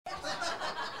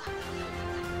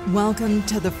Welcome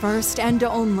to the first and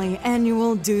only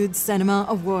annual Dude Cinema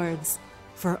Awards.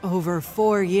 For over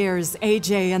 4 years,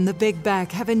 AJ and the Big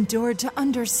Back have endured to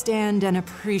understand and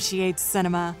appreciate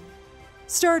cinema.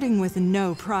 Starting with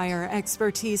no prior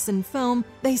expertise in film,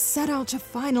 they set out to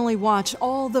finally watch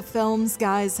all the films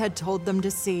guys had told them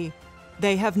to see.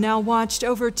 They have now watched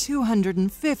over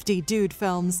 250 dude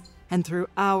films, and through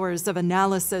hours of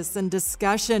analysis and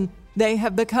discussion, they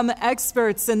have become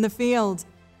experts in the field.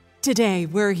 Today,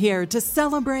 we're here to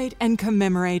celebrate and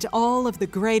commemorate all of the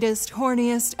greatest,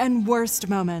 horniest, and worst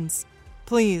moments.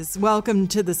 Please welcome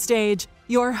to the stage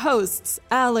your hosts,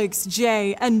 Alex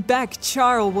J. and Beck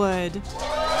Charlwood.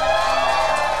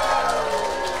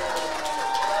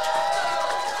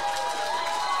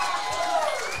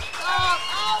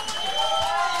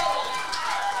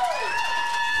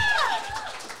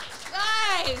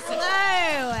 Guys,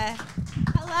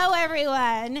 hello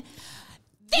everyone.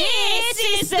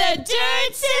 This is the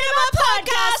Dude Cinema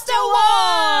Podcast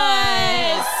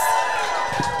Awards!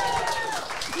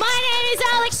 My name is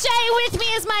Alex J. With me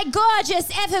is my gorgeous,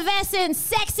 effervescent,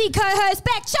 sexy co-host,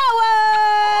 Beck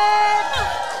Charlwood!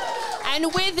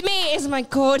 And with me is my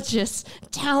gorgeous,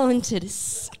 talented,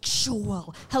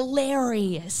 sexual,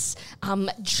 hilarious,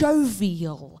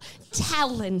 jovial,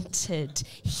 talented,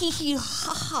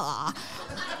 hee-hee-ha-ha,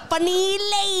 funny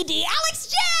lady, Alex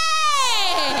J!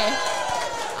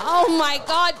 Oh my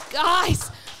God, guys.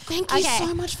 Thank you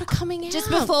so much for coming out. Just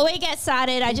before we get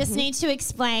started, I just need to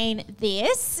explain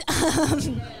this.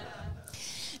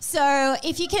 So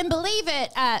if you can believe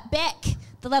it, Beck,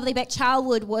 the lovely Beck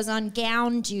Charlwood, was on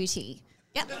gown duty.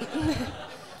 Yep.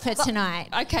 For tonight.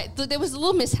 Okay, there was a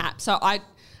little mishap. So I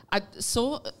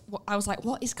saw, I was like,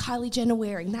 what is Kylie Jenner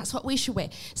wearing? That's what we should wear.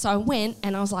 So I went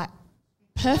and I was like,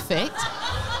 perfect.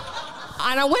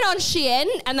 And I went on Shein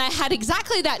and they had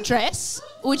exactly that dress,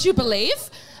 would you believe?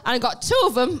 And I got 2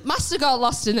 of them, must have got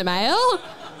lost in the mail,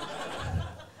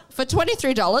 for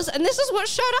 $23, and this is what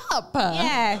showed up.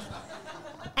 Yeah.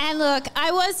 And look,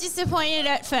 I was disappointed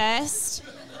at first,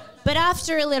 but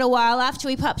after a little while, after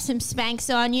we popped some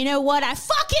Spanx on, you know what? I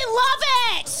fucking love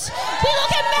it! We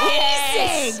look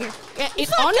amazing! Yes. It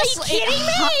Fuck, honestly, are you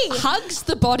kidding me? Hugs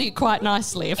the body quite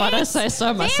nicely, if I don't say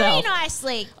so myself. Very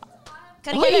nicely.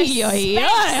 Gotta Oi, get those oi,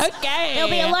 Spanx. okay. There'll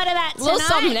be a lot of that A little tonight.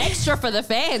 something extra for the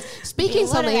fans. Speaking of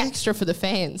lot of something that. extra for the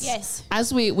fans. Yes.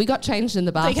 As we got changed in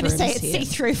the They're bathroom. going to say it's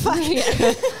see-through. Fuck.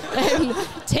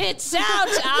 Tits out.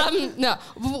 No,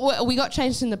 we got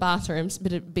changed in the bathrooms.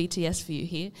 Bit of BTS for you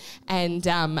here. And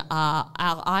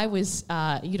I was,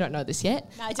 you don't know this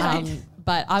yet. No, I don't.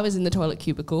 But I was in the toilet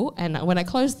cubicle, and when I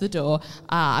closed the door,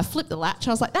 I flipped the latch. I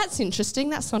was like, that's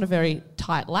interesting. That's not a very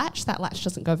tight latch. That latch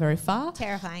doesn't go very far.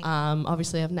 Terrifying.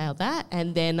 Obviously, I've nailed that.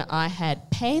 And then I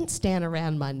had pants down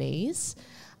around my knees,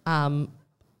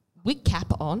 wig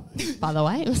cap on, by the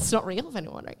way. It's not real, if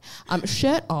anyone's wondering.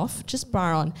 Shirt off, just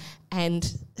bra on.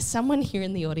 And someone here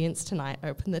in the audience tonight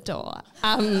opened the door.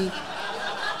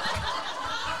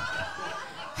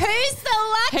 Who's the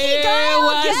lucky Who girl?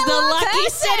 was the Girl lucky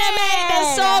person? cinnamon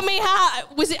that saw me?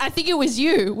 Was it? I think it was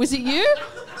you. Was it you?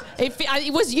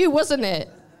 It was you, wasn't it?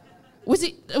 Was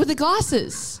it with the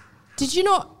glasses? Did you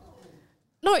not?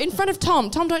 No, in front of Tom.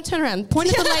 Tom, don't turn around. Point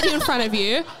at the lady in front of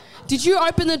you. Did you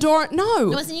open the door? No.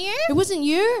 It wasn't you? It wasn't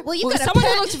you? Well, you've got someone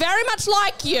who looked very much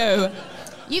like you.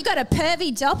 You've got a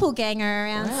pervy doppelganger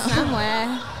around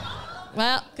somewhere.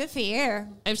 Well, Good for you.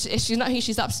 if she's not here,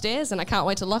 she's upstairs, and I can't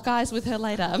wait to lock eyes with her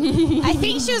later. I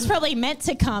think she was probably meant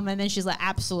to come, and then she's like,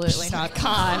 absolutely I not.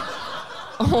 can't.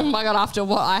 Oh my God, after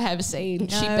what I have seen,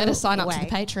 she No better sign up to way.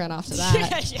 the Patreon after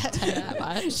that. Yeah. Tell you that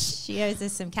much. She owes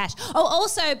us some cash. Oh,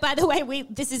 also, by the way,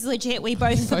 this is legit. We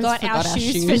both forgot our forgot our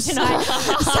shoes shoes. for tonight.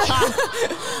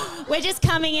 So we're just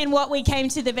coming in what we came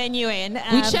to the venue in.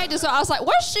 We checked as well. I was like,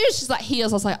 what shoes? She's like,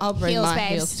 heels. I was like, I'll bring Heels, my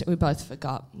babes. heels too. We both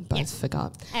forgot.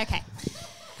 Forgot. Okay.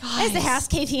 There's the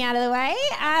housekeeping out of the way.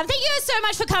 Thank you guys so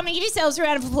much for coming. Give yourselves a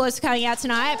round of applause for coming out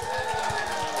tonight.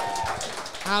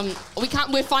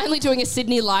 We're finally doing a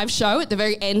Sydney live show at the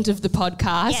very end of the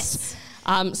podcast. Yes.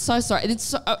 So sorry.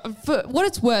 For what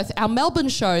it's worth, our Melbourne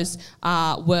shows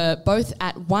were both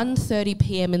at 1:30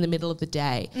 p.m. in the middle of the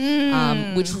day,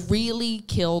 which really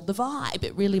killed the vibe.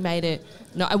 It really made it.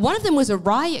 No, and one of them was a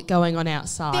riot going on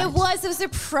outside. There was a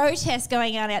protest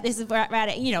going on out. This is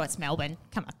right. You know, it's Melbourne.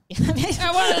 Come on.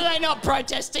 Why are they not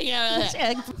protesting?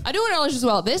 I do acknowledge as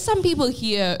well, there's some people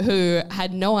here who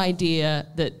had no idea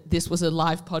that this was a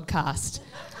live podcast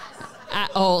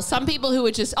at all. Some people who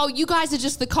were just, you guys are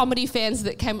just the comedy fans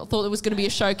that thought it was going to be a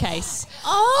showcase.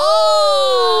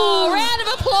 Round of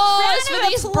applause for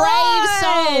these brave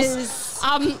souls.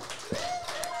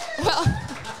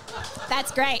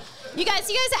 That's great. You guys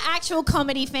are actual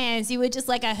comedy fans. You were just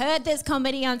like, I heard there's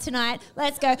comedy on tonight.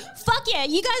 Let's go. Fuck yeah.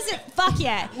 You guys fuck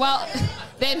yeah. Well,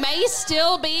 there may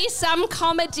still be some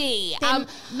comedy.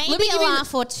 Maybe a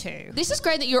laugh or two. This is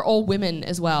great that you're all women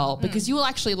as well, because you will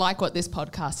actually like what this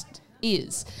podcast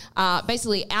is.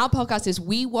 Basically, our podcast is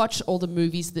we watch all the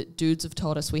movies that dudes have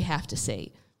told us we have to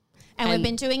see. And we've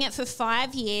been doing it for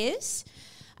 5 years.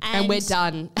 And we're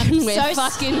done. And we're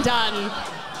fucking done.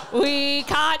 We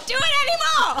can't do it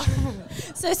anymore.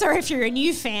 So sorry if you're a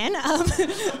new fan.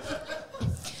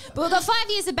 But we've got 5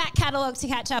 years of back catalogue to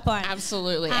catch up on.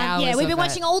 Absolutely. We've been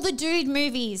watching all the dude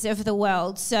movies of the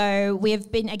world. So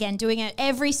we've been, again, doing it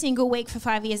every single week for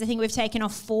 5 years. I think we've taken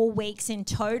off 4 weeks in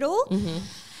total. Mm-hmm.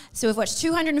 So we've watched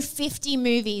 250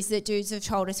 movies that dudes have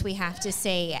told us we have to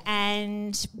see.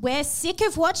 And we're sick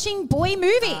of watching boy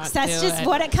movies. That's just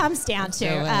what it comes down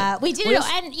to. We did it,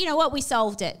 and you know what? We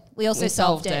solved it. We also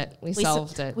solved it. We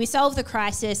solved it. We solved the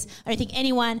crisis. I don't think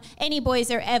any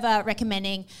boys are ever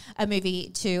recommending a movie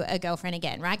to a girlfriend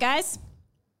again. Right, guys?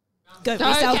 Good.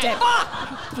 We solved it.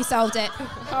 We solved it.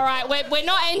 All right. We're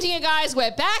not ending it, guys.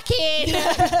 We're back in.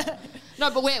 No,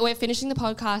 but we're finishing the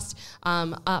podcast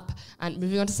up and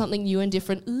moving on to something new and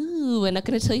different. Ooh, we're not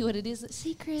going to tell you what it is.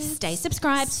 Secrets. Stay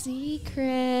subscribed.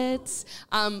 Secrets.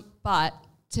 But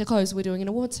to close, we're doing an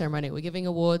award ceremony. We're giving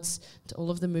awards to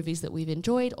all of the movies that we've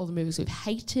enjoyed, all the movies we've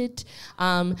hated.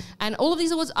 And all of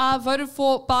these awards are voted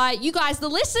for by you guys, the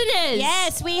listeners.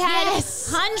 Yes, we had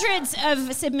hundreds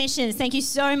of submissions. Thank you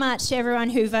so much to everyone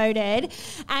who voted.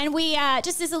 And we,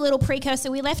 just as a little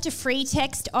precursor, we left a free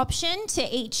text option to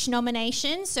each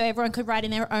nomination so everyone could write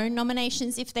in their own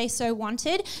nominations if they so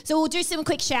wanted. So we'll do some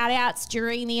quick shout outs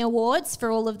during the awards for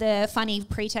all of the funny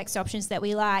pretext options that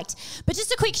we liked. But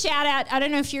just a quick shout out, I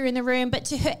don't know if you're in the room, but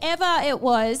to whoever it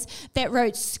was that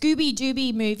wrote Scooby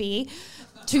Dooby Movie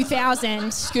 2000.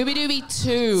 Scooby Dooby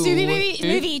 2. Scooby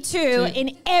Movie 2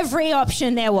 in every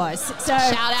option there was. So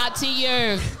shout out to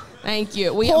you. Thank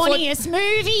you. Horniest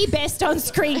movie, best on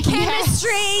screen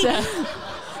chemistry,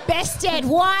 best dead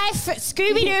wife.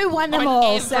 Scooby Doo won them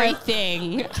all.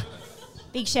 Everything. So,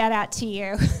 big shout out to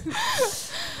you.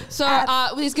 So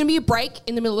there's going to be a break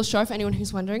in the middle of the show for anyone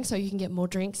who's wondering, so you can get more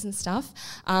drinks and stuff.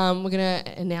 We're going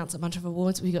to announce a bunch of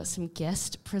awards. We've got some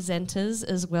guest presenters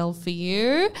as well for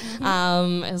you,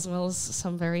 as well as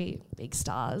some very big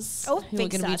stars who are going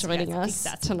to be joining us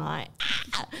tonight.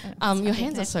 Your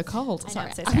hands are so cold.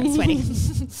 Sorry. I'm sweating.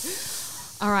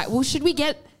 All right, well, should we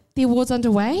get the awards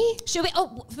underway? Should we?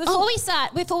 Before we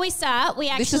start, we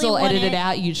actually this is all edited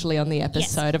out usually on the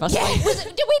episode of us. Did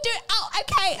we do? Oh,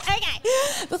 okay.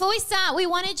 Before we start, we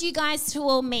wanted you guys to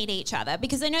all meet each other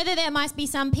because I know that there might be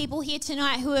some people here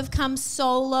tonight who have come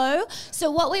solo.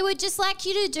 So what we would just like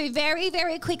you to do very,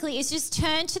 very quickly is just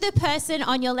turn to the person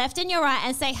on your left and your right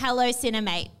and say hello,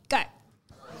 Cinemate. Go.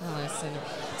 Hello,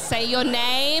 Cinemate. Say your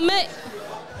name.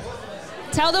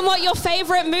 Tell them what your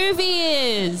favourite movie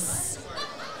is.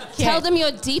 Cute. Tell them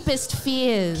your deepest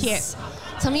fears. Cute.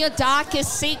 Tell me your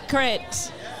darkest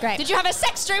secret. Great. Did you have a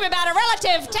sex dream about a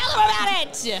relative? Tell them about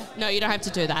it. No, you don't have to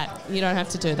do that. You don't have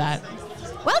to do that.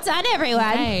 Well done,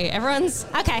 everyone. Hey, everyone's too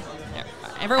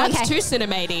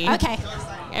cinematey. Okay.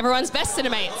 Everyone's best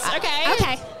cinemates.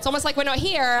 Okay. It's almost like we're not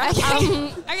here.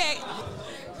 Okay.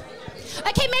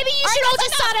 Okay, maybe you should all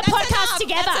just start a podcast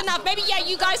together. That's enough. Maybe,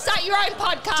 you guys start your own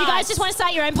podcast. Do you guys just want to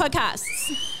start your own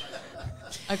podcasts?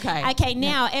 Okay,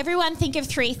 now everyone think of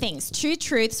 3 things. 2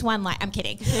 truths, 1 lie. I'm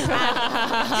kidding. Can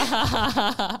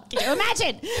you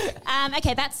imagine?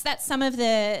 Okay, that's some of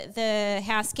the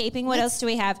housekeeping. What else do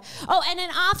we have? Oh, and then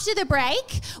after the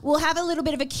break, we'll have a little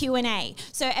bit of a Q&A.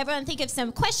 So everyone think of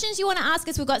some questions you want to ask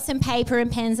us. We've got some paper and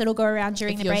pens that'll go around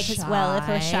during the break as well if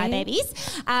we're shy babies.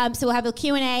 So we'll have a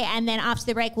Q&A, and then after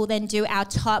the break, we'll then do our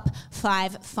top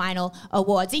 5 final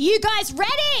awards. Are you guys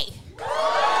ready?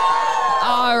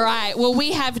 All right. Well,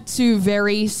 we have 2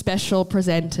 very special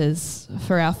presenters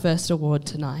for our first award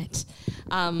tonight.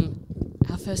 Our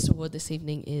first award this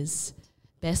evening is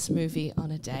Best Movie on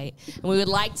a Date. And we would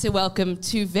like to welcome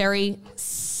 2 very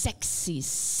sexy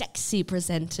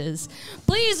presenters.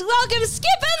 Please welcome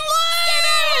Skip and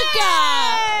Luke!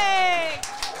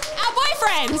 Our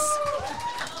boyfriends!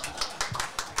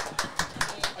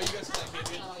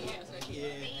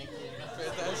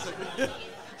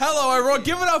 Hello, everyone.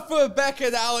 Give it up for Becca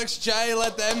and Alex J.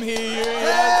 Let them hear you.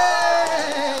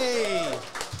 Hey!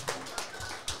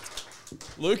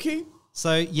 Lukey?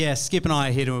 So, Skip and I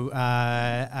are here to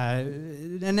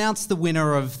announce the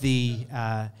winner of the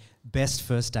Best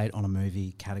First Date on a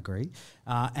Movie category.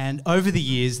 And over the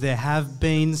years, there have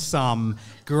been some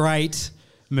great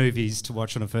movies to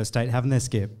watch on a first date, haven't there,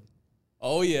 Skip?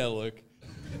 Oh, yeah, Luke.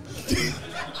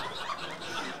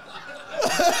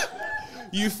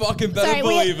 You fucking better Sorry,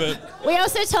 believe it. We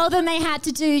also told them they had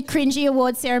to do cringy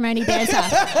award ceremony banter.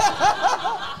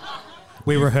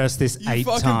 We rehearsed this You 8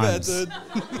 fucking times. bet,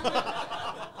 dude.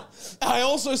 I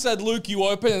also said, Luke, you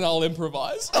open and I'll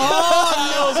improvise.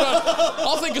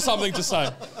 I'll think of something to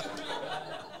say.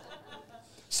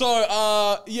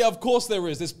 So, yeah, of course there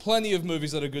is. There's plenty of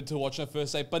movies that are good to watch on a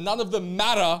first date, but none of them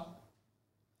matter.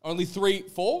 Only 3,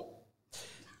 4?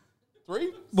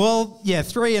 3? Well, yeah,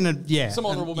 3 and Some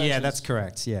honourable Yeah, mentions. that's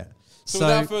correct, yeah. So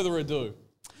without further ado,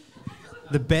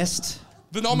 the best...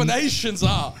 the nominations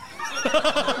are...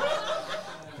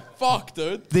 Fuck,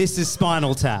 dude. This is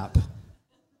Spinal Tap.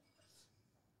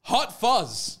 Hot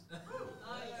Fuzz.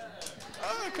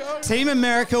 Okay. Team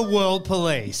America World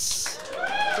Police.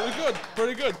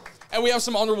 Pretty good. And we have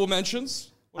some honourable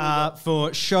mentions.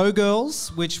 For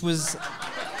Showgirls, which was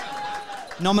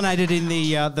nominated in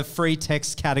the free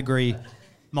text category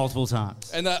multiple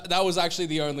times. And that was actually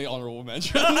the only honourable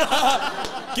mention.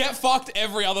 Get Fucked,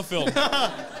 every other film.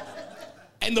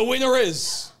 And the winner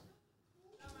is...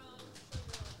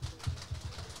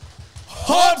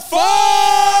 Hot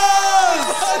Fuzz!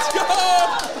 Let's go!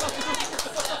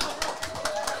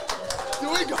 Do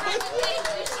we go? Thank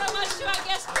you so much to our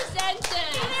guest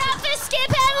presenters. Give it up for Skip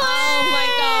and Luke! Oh my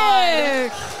God.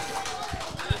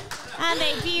 And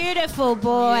they're beautiful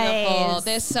boys. Beautiful.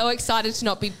 They're so excited to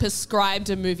not be prescribed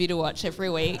a movie to watch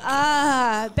every week.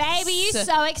 Baby, you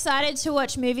so excited to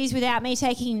watch movies without me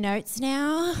taking notes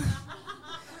now?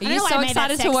 Are you so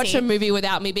excited to watch a movie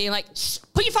without me being like, shh,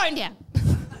 put your phone down?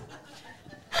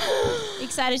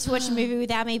 Excited to watch a movie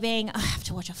without me being, I have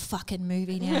to watch a fucking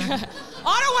movie now. I don't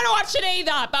want to watch it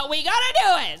either, but we gotta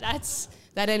do it.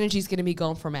 That energy's gonna be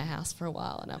gone from our house for a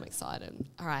while, and I'm excited.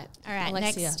 All right,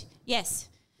 Alexia. Next. Yes.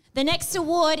 The next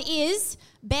award is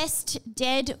Best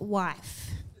Dead Wife.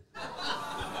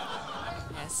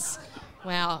 Yes.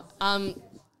 Wow.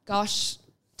 Gosh,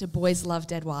 do boys love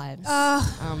dead wives?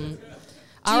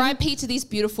 R.I.P. to these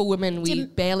beautiful women we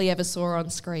barely ever saw on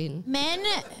screen. Men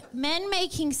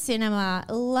making cinema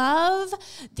love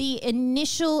the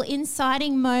initial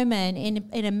inciting moment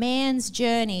in a man's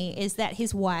journey is that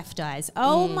his wife dies.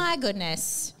 Oh my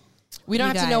goodness. We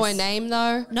don't have to know her name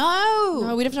though. No.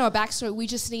 No, we don't have to know her backstory. We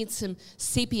just need some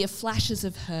sepia flashes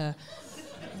of her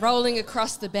rolling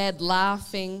across the bed,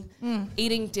 laughing,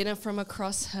 eating dinner from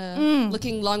across her,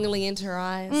 looking longingly into her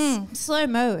eyes.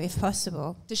 Slow-mo if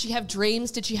possible. Does she have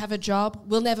dreams? Did she have a job?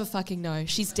 We'll never fucking know.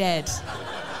 She's dead.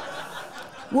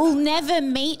 We'll never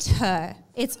meet her.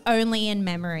 It's only in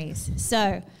memories.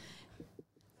 So,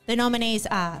 the nominees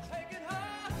are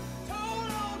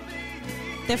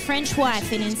the French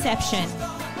wife in Inception.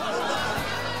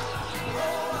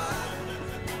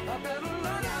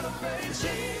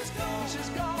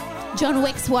 John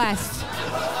Wick's wife.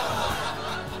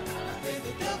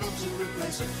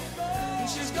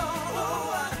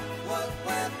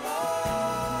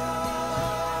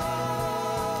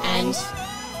 And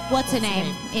what's her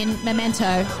name in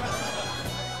Memento?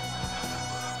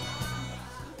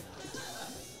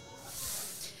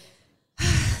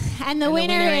 And the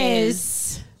winner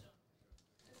is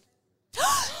John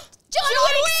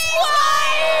Wick's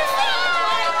wife!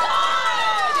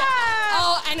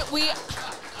 Oh, and we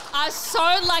are so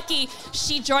lucky.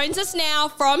 She joins us now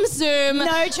from Zoom.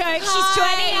 No joke, she's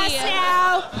joining us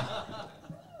now.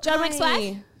 John Wick's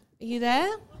wife? Are you there?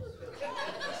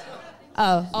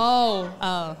 Oh. Oh.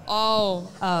 Oh.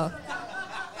 Oh. Oh.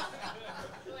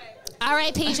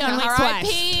 R.I.P. John Wick's wife.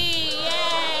 R.I.P.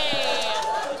 Yay.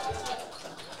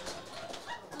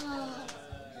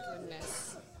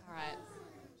 Goodness. All right.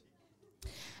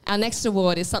 Our next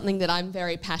award is something that I'm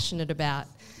very passionate about.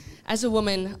 As a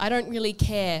woman, I don't really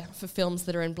care for films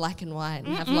that are in black and white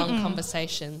and have long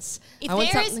conversations. If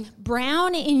there is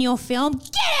brown in your film,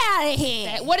 get out of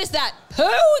here. What is that? Pooh?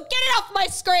 Get it off my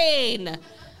screen.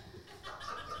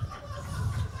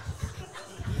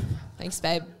 Thanks,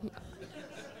 babe.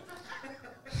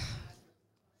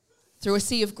 Through a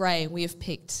sea of grey, we have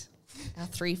picked our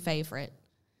 3 favourite,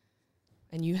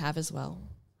 and you have as well,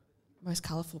 most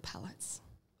colourful palettes.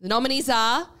 The nominees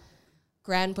are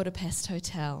Grand Budapest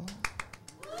Hotel,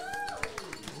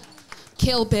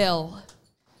 Kill Bill,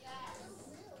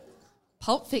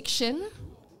 Pulp Fiction,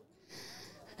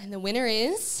 and the winner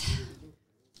is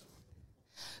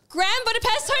Grand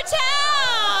Budapest Hotel!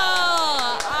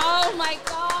 Oh my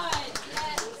God,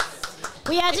 yes.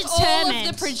 We are If all determined.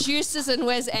 of the producers and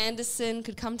Wes Anderson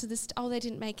could come to this. Oh, they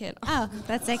didn't make it. Oh,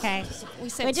 that's okay. We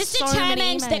sent We're just so many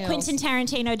determined that emails. Quentin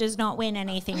Tarantino does not win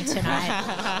anything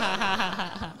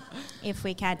tonight. If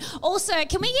we can. Also,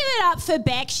 can we give it up for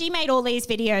Beck? She made all these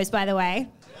videos, by the way.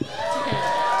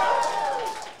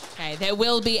 Okay, there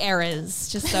will be errors,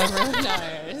 just so everyone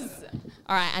knows.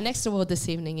 All right, our next award this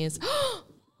evening is...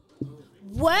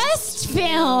 Worst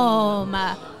film.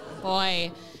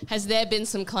 Boy, has there been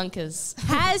some clunkers.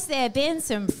 Has there been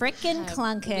some frickin'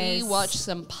 clunkers? We watched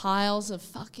some piles of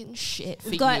fucking shit for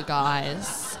you got-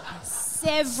 guys.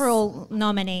 Several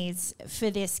nominees for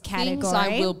this category. Things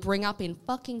I will bring up in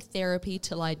fucking therapy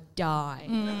till I die.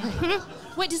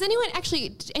 Wait, does anyone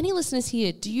actually, any listeners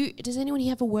here, does anyone here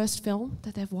have a worst film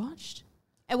that they've watched?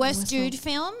 A worst dude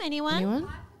film, anyone? Anyone?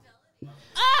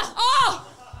 Oh!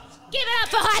 Give it up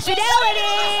for High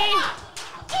Fidelity!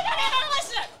 You don't even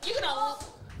listen. You got an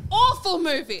awful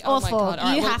movie. Oh my Awful. God. All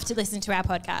right, You well, have to listen to our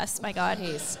podcast, my God.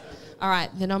 please. All right,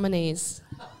 the nominees.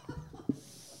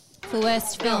 For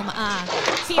worst film are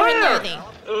Fear and Loathing,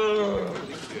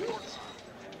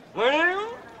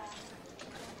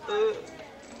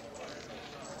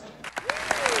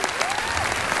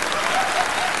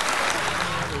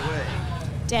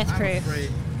 Death Proof,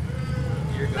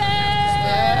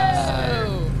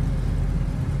 Oh.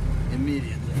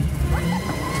 Immediately.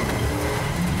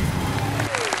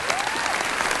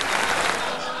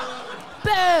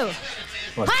 Boo!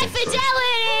 High Fidelity!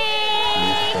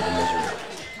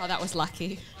 Oh, that was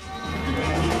lucky.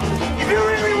 If you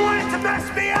really wanted to mess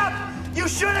me up, you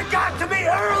should have got to me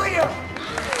earlier.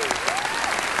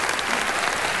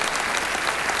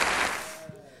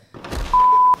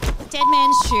 Dead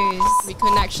Man's Shoes. We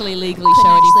couldn't actually legally Couldn't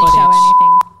show any actually footage. show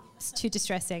anything. It's too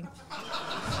distressing.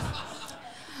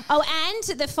 Oh, and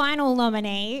the final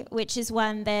nominee, which is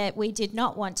one that we did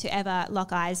not want to ever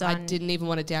lock eyes on. I didn't even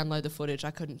want to download the footage.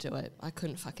 I couldn't do it. I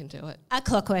couldn't fucking do it. A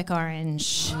Clockwork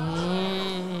Orange.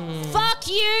 Fuck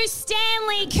you,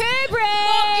 Stanley Kubrick!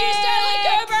 Fuck you, Stanley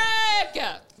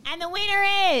Kubrick! And the winner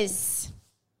is...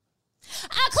 A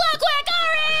Clockwork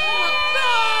Orange!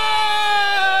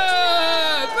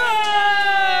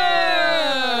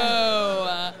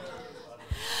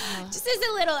 Just as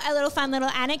a little fun little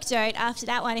anecdote after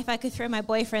that one, if I could throw my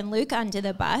boyfriend Luke under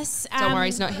the bus. Don't worry,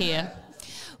 he's not here.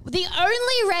 The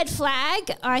only red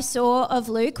flag I saw of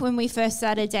Luke when we first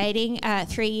started dating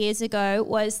 3 years ago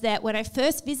was that when I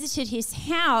first visited his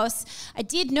house, I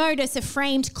did notice a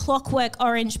framed Clockwork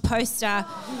Orange poster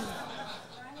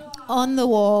on the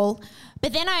wall.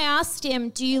 But then I asked him,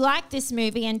 do you like this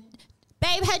movie? And,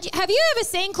 babe, have you ever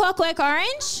seen Clockwork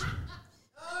Orange?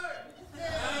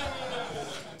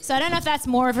 So I don't know if that's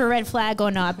more of a red flag or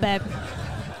not, but...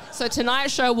 So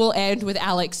tonight's show will end with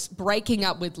Alex breaking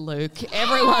up with Luke.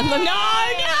 Everyone,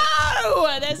 no!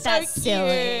 They're so That's cute.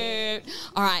 silly.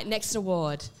 All right, next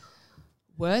award.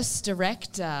 Worst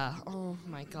director. Oh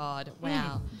my God,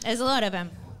 wow. There's a lot of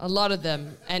them. A lot of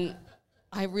them. And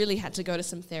I really had to go to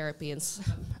some therapy and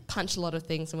punch a lot of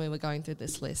things when we were going through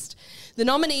this list. The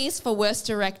nominees for worst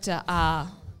director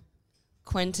are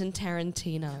Quentin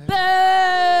Tarantino, Boo!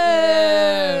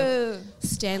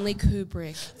 Stanley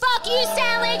Kubrick, Fuck you,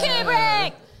 Stanley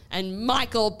Kubrick! and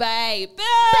Michael Bay. Boo!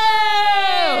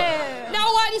 Boo!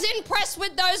 No one's impressed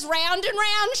with those round and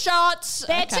round shots.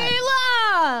 They're Okay. too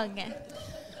long.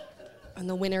 And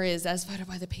the winner is, as voted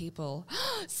by the people,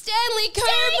 Stanley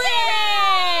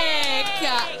Kubrick!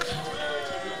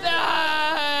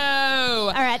 No!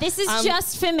 All right, this is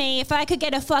just for me. If I could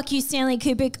get a fuck you, Stanley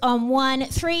Kubrick on 1,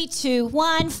 3, 2,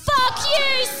 1. Fuck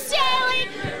you, Stanley!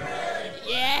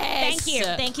 Yes!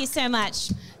 Thank you so much.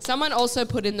 Someone also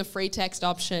put in the free text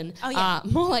option. Oh, yeah.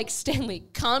 More like Stanley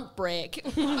can't break.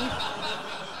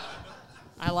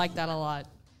 I like that a lot.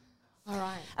 All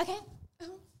right. Okay.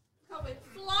 God, we're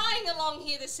flying along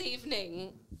here this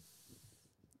evening.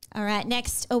 All right,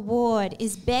 next award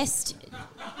is Best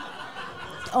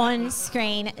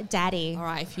On-Screen Daddy. All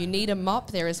right, if you need a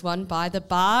mop, there is one by the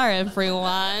bar,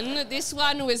 everyone. This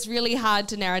one was really hard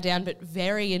to narrow down, but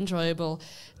very enjoyable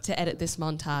to edit this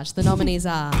montage. The nominees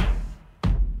are...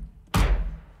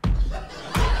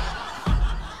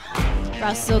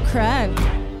 Russell Crowe.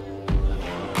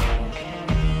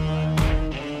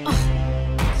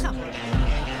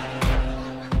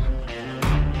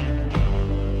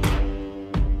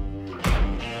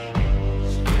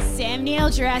 Sam Neill,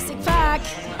 Jurassic Park.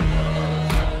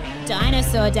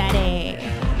 Dinosaur Daddy.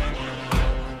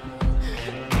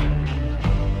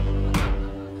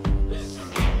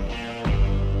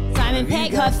 Simon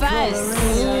Pegg, Hot Fuzz.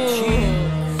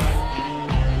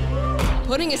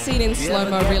 Putting a scene in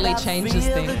slow-mo really changes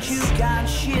things.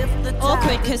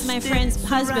 Awkward because my friend's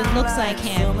husband looks like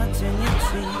him.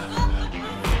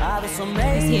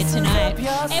 He's here tonight.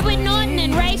 Edward Norton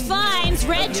and Ray Fiennes,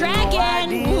 Red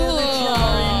Dragon. Ooh.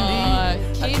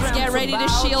 Kids, get ready to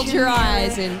shield your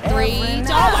eyes in 3, 2...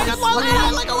 Oh my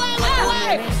God, look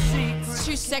away! It's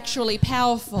too sexually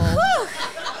powerful.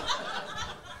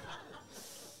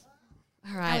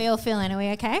 All How right. are we all feeling? Are we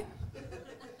okay?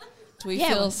 Do we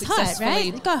Yeah, feel it's hot, right? successfully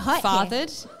It got hot here.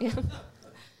 fathered? Yeah.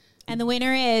 And the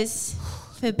winner is,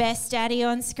 for Best Daddy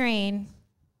on Screen,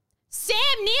 Sam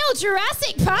Neill,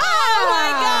 Jurassic Park. Oh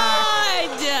my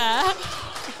God!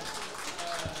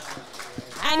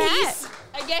 And he's,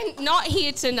 again, not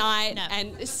here tonight. No.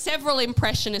 And several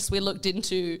impressionists we looked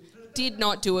into did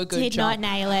not do a good Did job. not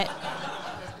nail it.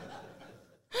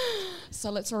 So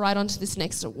let's right on to this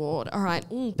next award. All right.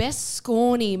 Best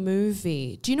Scrawny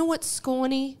movie. Do you know what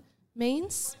scrawny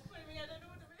means?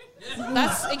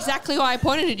 That's exactly why I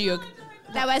pointed at you.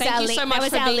 That was Thank our you so much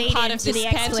for being lead part of into this the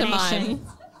pantomime. explanation.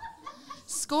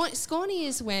 Scrawny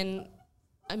is when,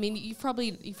 I mean, you've probably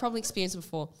experienced it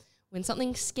before, when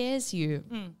something scares you,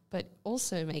 but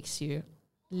also makes you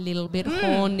a little bit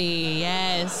horny.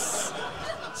 Yes.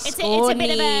 It's a bit of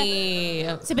Scrawny.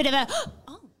 It's a bit of a.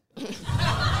 Oh,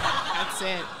 That's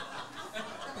it.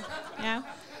 yeah.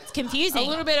 It's confusing. A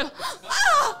little bit of,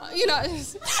 you know.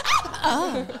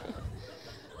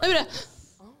 A bit of,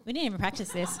 We didn't even practice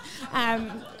this.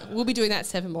 we'll be doing that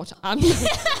 7 more times.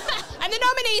 And the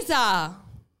nominees are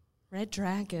Red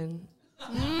Dragon.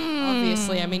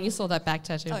 Obviously, I mean, you saw that back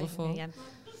tattoo before. Yeah.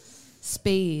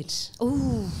 Speed.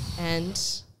 Ooh, And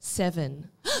 7.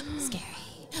 scary,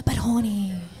 but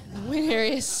horny. The winner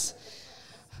is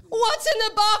What's in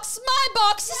the Box? My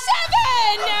Box 7!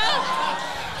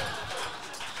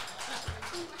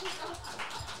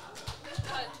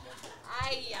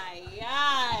 Ay, ay,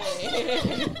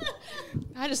 ay.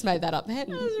 I just made that up then.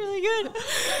 That was really good.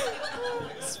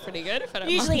 It's pretty good if I don't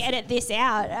Usually mind. edit this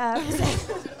out.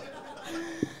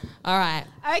 All right.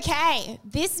 Okay,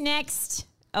 this next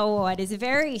award is a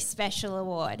very special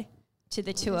award to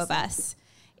the two of us.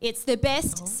 It's the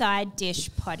Best Side Dish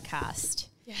Podcast.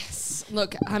 Yes.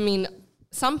 Look, I mean,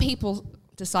 some people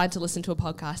decide to listen to a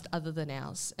podcast other than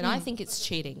ours, and I think it's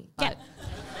cheating. But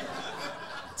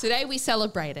today we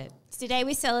celebrate it. Today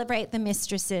we celebrate the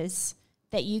mistresses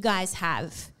that you guys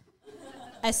have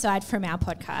aside from our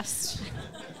podcast.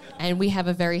 And we have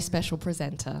a very special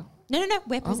presenter. No,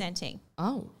 we're presenting.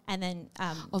 Oh. And then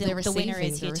They're the winner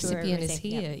receiving. is here The to recipient is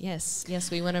receive. here. Yep.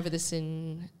 Yes, we went over this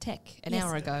in tech an Yes.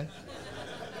 hour ago.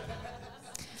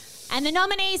 And the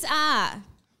nominees are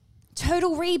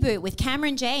Total Reboot with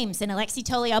Cameron James and Alexi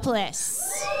Toliopoulos.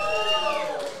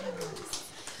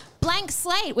 Blank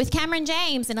Slate with Cameron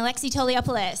James and Alexi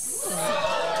Toliopoulos.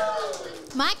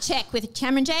 Mic Check with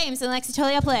Cameron James and Alexi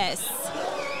Toliopoulos.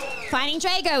 Finding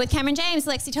Drago with Cameron James,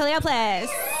 Alexi Toliopoulos.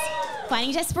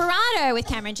 Finding Desperado with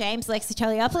Cameron James, Alexi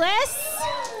Toliopoulos.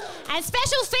 And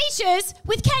special features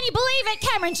with Can You Believe It,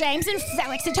 Cameron James and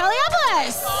Alexi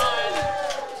Toliopoulos.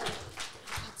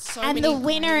 So And many the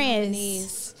winner great is,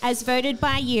 nominees. as voted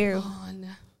by you,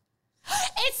 On.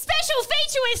 it's special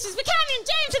feature with Cameron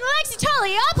James and Alexi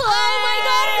Toliopoulos. Oh my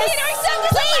God, and the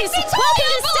winner is Please Alexi welcome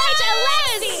to the stage,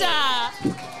 Toliopoulos.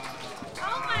 Alexi.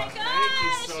 Oh my Thank gosh,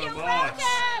 you so you're much.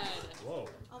 welcome. Whoa.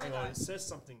 Hang on, it says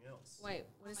something else. Wait,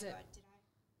 what is it?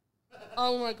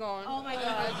 Oh my God. Oh my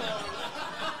god.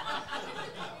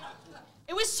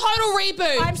 It was Total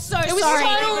Reboot. I'm so It was sorry.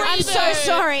 Total I'm so Reboot.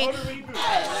 sorry.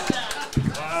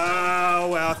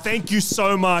 Wow, thank you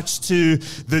so much to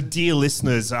the dear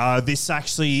listeners. This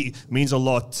actually means a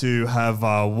lot to have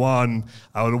won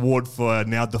an award for a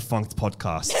now defunct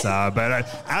podcast. But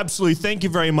absolutely, thank you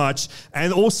very much.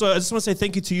 And also, I just want to say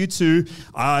thank you to you two.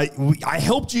 I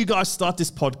helped you guys start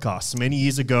this podcast many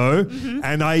years ago.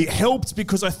 And I helped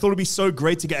because I thought it'd be so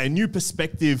great to get a new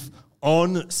perspective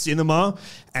on cinema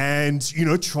and, you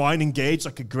know, try and engage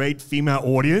like a great female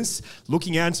audience.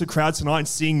 Looking out into the crowd tonight and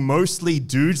seeing mostly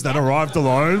dudes that arrived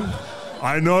alone,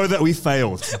 I know that we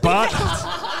failed, but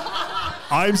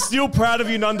I'm still proud of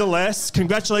you nonetheless.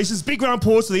 Congratulations. Big round of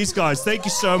applause to these guys. Thank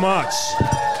you so much.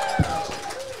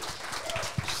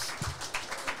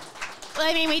 Well,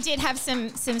 I mean, we did have some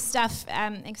stuff,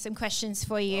 some questions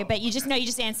for you, but you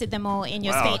just answered them all in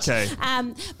your Wow, speech. okay.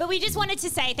 But we just wanted to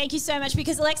say thank you so much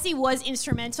because Alexi was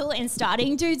instrumental in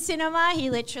starting Dude Cinema.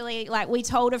 He literally, we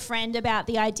told a friend about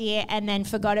the idea and then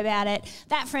forgot about it.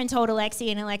 That friend told Alexi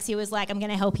and Alexi was like, I'm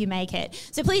going to help you make it.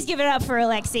 So please give it up for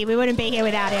Alexi. We wouldn't be here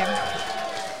without him.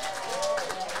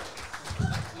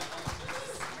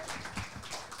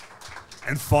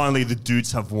 And finally, the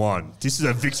dudes have won. This is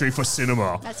a victory for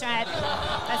cinema. That's right.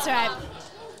 That's right.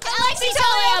 Alexi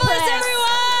Toliopoulos,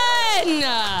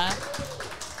 everyone!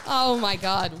 Oh my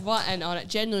God, what an honor.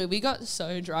 Genuinely, we got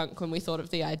so drunk when we thought of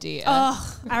the idea.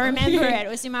 Oh, I remember it. It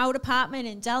was in my old apartment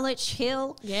in Dulwich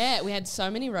Hill. Yeah, we had so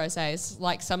many rosés.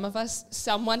 Like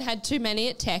someone had too many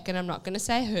at Tech, and I'm not going to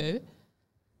say who.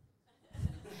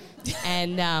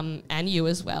 And you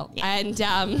as well. Yeah.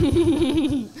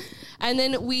 And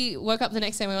then we woke up the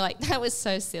next day and we were like, that was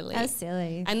so silly. That was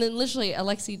silly. And then literally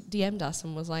Alexi DM'd us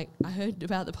and was like, I heard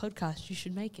about the podcast. You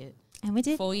should make it. And we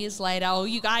did. 4 years later, oh,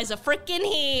 you guys are freaking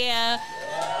here.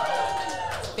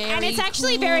 And it's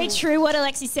actually very true what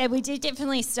Alexi said. We did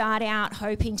definitely start out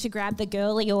hoping to grab the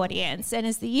girly audience. And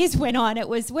as the years went on,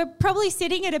 we're probably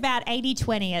sitting at about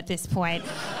 80-20 at this point.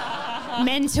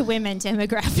 Men to women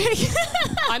demographic.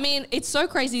 I mean, it's so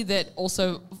crazy that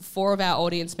also 4 of our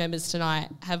audience members tonight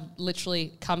have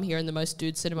literally come here in the most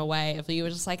dude cinema way. If you were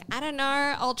just like, I don't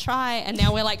know, I'll try. And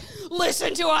now we're like,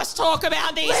 listen to us talk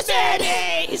about these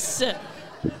movies.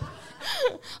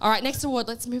 All right, next award.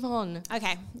 Let's move on.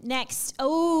 Okay, next.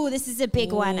 Oh, this is a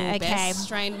big one. Okay. Best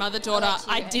strained mother-daughter.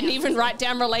 I didn't even write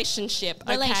down relationship.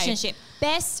 Relationship.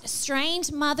 Best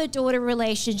strained mother-daughter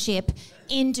relationship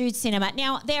in dude cinema.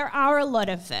 Now, there are a lot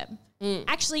of them.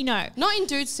 Actually, no. Not in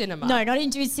dude cinema. No, not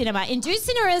in dude cinema. In dude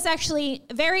cinema, there's actually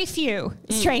very few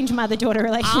strange mother-daughter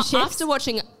relationships. After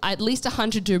watching at least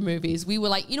 100 dude movies, we were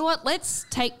like, you know what? Let's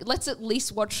at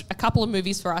least watch a couple of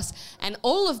movies for us, and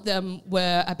all of them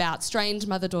were about strange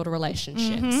mother-daughter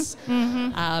relationships,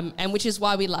 and which is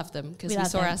why we love them, because we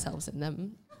saw ourselves in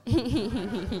them.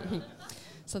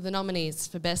 So the nominees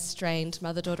for best strained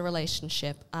mother-daughter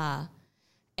relationship are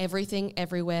Everything,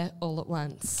 Everywhere, All at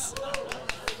Once.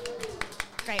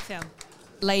 Great film.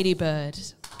 Lady Bird.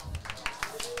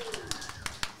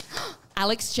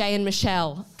 Alex, Jay and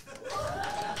Michelle.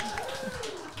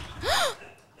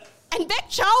 And Beck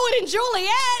Charwood and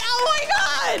Juliet. Oh my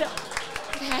God.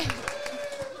 Okay.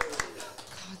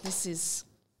 God, this is...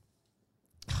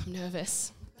 I'm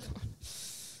nervous.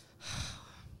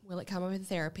 Will it come up with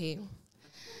therapy?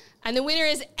 And the winner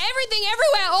is Everything,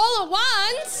 Everywhere, All at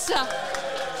Once.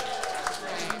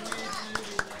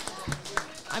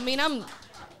 I mean,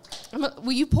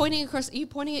 were you pointing across? Are you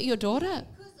pointing at your daughter?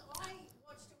 Because I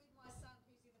watched it with my son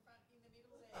who's in the front, in the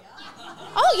middle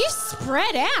there. Oh, you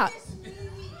spread out.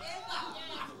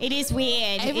 It is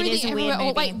weird. Everything, it is a weird everywhere. movie.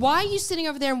 Oh, wait, why are you sitting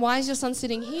over there and why is your son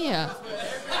sitting here?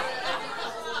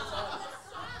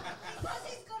 Because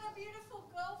he's got a beautiful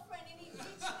girlfriend and he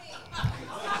ditched me.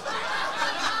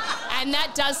 And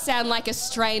that does sound like a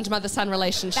strange mother-son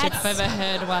relationship if I've ever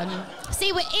heard one. See,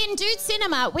 in dude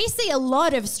cinema, we see a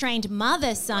lot of strained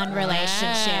mother-son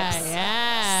relationships.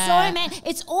 Yeah. So, man,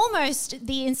 it's almost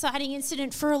the inciting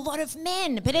incident for a lot of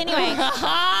men. But anyway.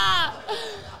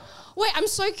 Wait, I'm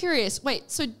so curious.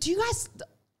 Wait, so do you guys...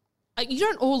 you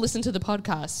don't all listen to the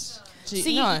podcast? So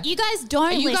you guys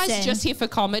don't listen. Are you guys just here for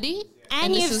comedy?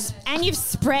 And you've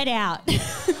spread out.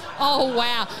 Oh,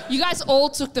 wow. You guys all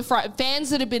took the front. Fans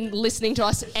that have been listening to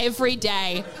us every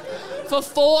day for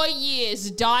 4 years,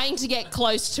 dying to get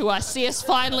close to us, see us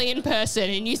finally in person,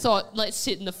 and you thought, let's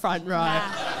sit in the front row.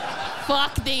 Nah.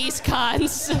 Fuck these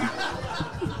cunts.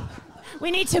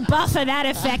 We need to buffer that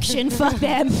affection. Fuck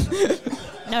them.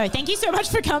 No, thank you so much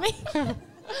for coming.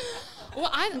 Well,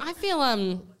 I feel...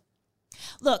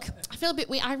 Look, I feel a bit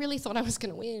weird. I really thought I was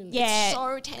going to win. Yeah. It's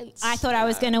so tense. I thought I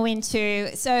was going to win too.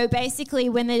 So basically,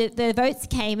 when the votes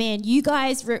came in, you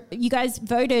guys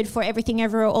voted for Everything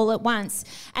Everywhere All at Once,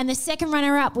 and the second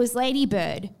runner-up was Lady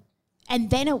Bird,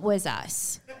 and then it was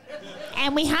us.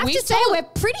 And we have to say we're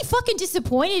pretty fucking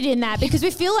disappointed in that because we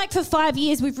feel like for 5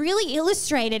 years we've really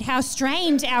illustrated how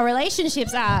strained our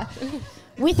relationships are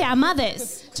with our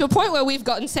mothers. To a point where we've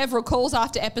gotten several calls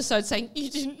after episodes saying, you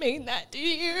didn't mean that, did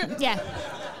you? Yeah.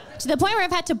 To the point where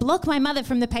I've had to block my mother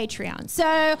from the Patreon.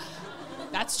 So...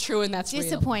 That's true and that's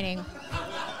disappointing. Real.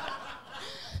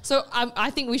 So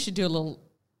I think we should do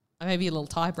maybe a little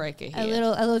tiebreaker here. A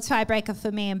little tiebreaker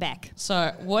for me and Beck.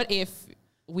 So what if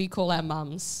we call our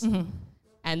mums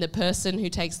and the person who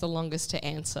takes the longest to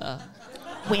answer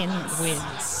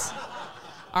wins.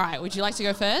 All right, would you like to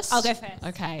go first? I'll go first.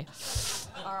 Okay.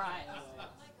 All right.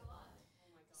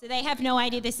 So they have no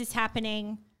idea this is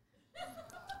happening.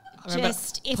 Remember,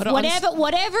 just if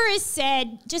whatever is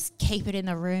said, just keep it in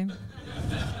the room.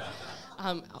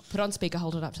 Put on speaker,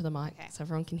 hold it up to the mic so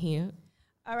everyone can hear.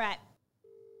 All right.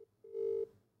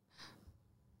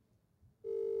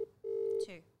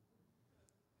 2,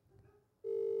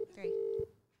 3,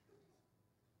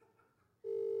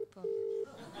 4.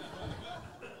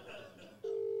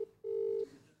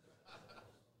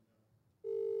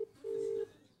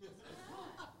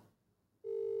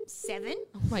 7.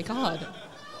 Oh my God.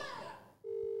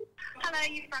 Hello,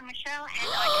 you've rung Michelle and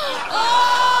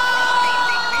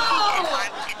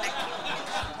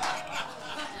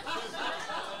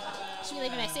Should we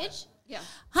leave a message? Yeah.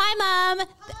 Hi, Mum.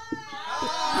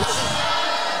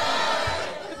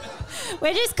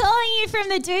 We're just calling you from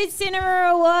the Dude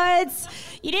Cinema Awards.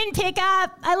 You didn't pick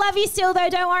up. I love you still, though.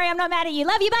 Don't worry, I'm not mad at you.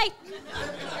 Love you, bye.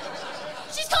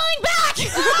 calling back.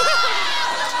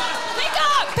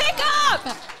 Pick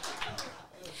up.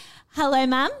 Hello,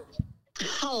 Mum.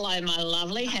 Hello, my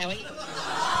lovely. How are you?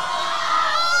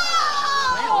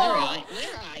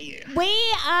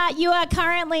 Where are you? You are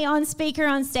currently on speaker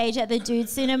on stage at the Dude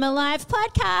Cinema Live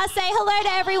podcast. Say hello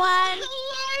to everyone.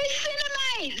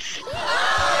 Hello, Cinemates.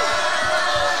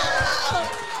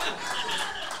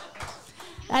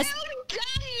 That's, Well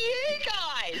done, you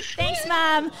guys. thanks,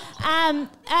 Mum.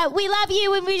 We love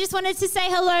you, and we just wanted to say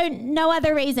hello. No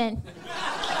other reason.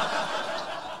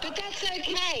 But that's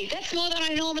okay. That's more than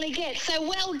I normally get. So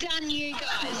well done, you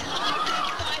guys.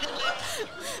 By the way.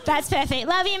 That's perfect.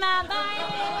 Love you, Mum.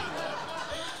 Bye.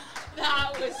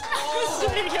 That was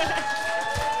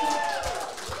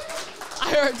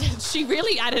awesome. She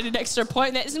really added an extra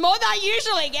point. That's more than I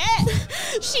usually get.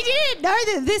 She didn't know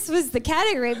that this was the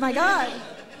category. My God.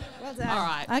 Well done. All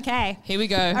right. Okay. Here we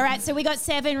go. All right, so we got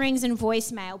 7 rings and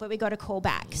voicemail, but we got a call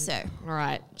back, so. All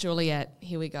right, Juliet,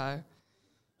 here we go.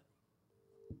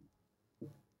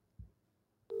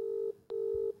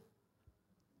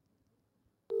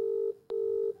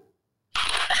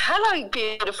 Hello,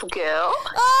 beautiful girl.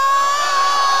 Oh!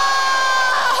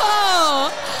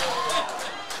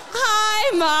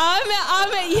 Hi, Mum.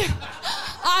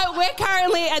 We're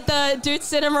currently at the Dude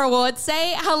Cinema Awards.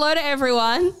 Say hello to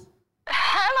everyone.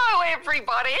 Hello,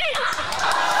 everybody.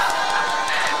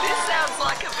 This sounds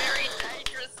like a very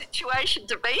dangerous situation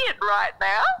to be in right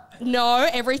now. No,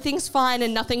 everything's fine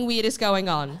and nothing weird is going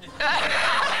on.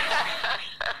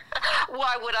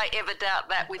 Why would I ever doubt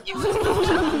that with you?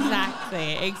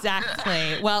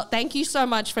 Exactly. Well, thank you so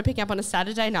much for picking up on a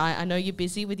Saturday night. I know you're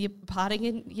busy with your partying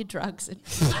and your drugs.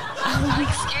 Excuse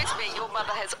me, your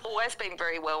mother has always been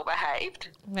very well behaved.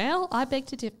 Well, I beg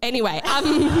to differ. Anyway,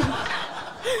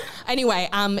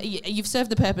 you've served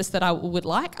the purpose that I would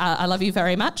like. I love you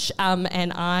very much,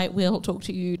 and I will talk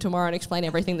to you tomorrow and explain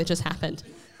everything that just happened.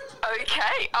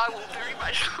 Okay, I will very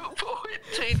much look forward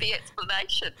to the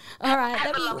explanation. All right.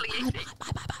 Have a love lovely you. evening.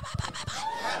 Bye.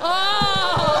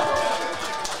 Oh!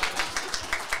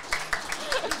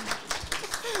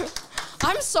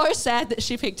 I'm so sad that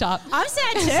she picked up. I'm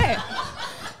sad too.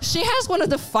 She has one of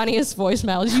the funniest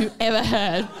voicemails you've ever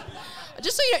heard.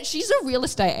 Just so you know, she's a real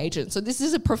estate agent, so this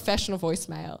is a professional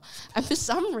voicemail. And for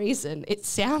some reason, it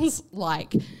sounds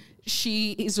like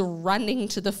she is running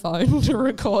to the phone to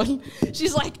record.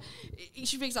 She's like,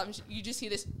 she picks up and you just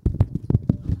hear this.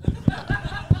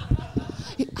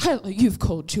 Hello, you've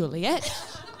called Juliet.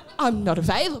 I'm not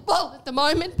available at the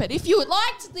moment, but if you would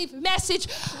like to leave a message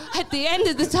at the end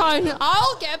of the tone,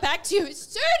 I'll get back to you as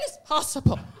soon as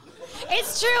possible.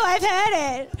 It's true, I've heard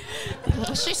it.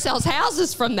 She sells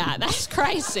houses from that. That's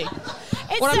crazy.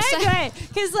 It's so good,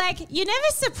 because, you're never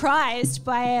surprised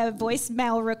by a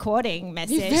voicemail recording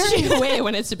message. You're very aware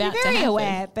when it's about to happen. Very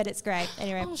aware, but it's great.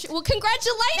 Anyway. Well,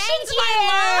 congratulations, Thank my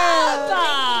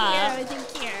love.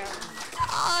 Thank you.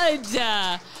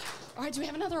 God. All right, do we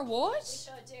have another award? We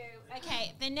sure do.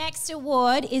 Okay, the next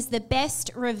award is the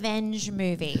Best Revenge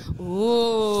Movie.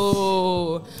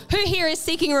 Ooh. Who here is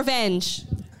seeking revenge?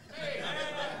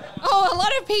 Oh, a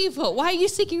lot of people. Why are you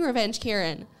seeking revenge,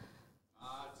 Kieran?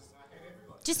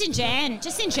 Just in general.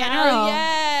 Oh,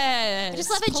 yeah. I just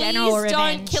love a general Please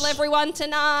don't revenge. kill everyone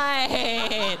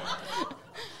tonight.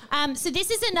 So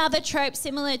this is another trope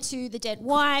similar to The Dead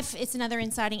Wife. It's another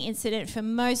inciting incident for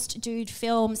most dude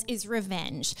films is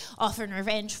revenge. Often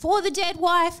revenge for the dead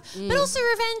wife, but also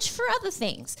revenge for other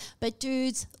things. But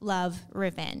dudes love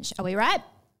revenge. Are we right?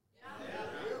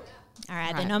 All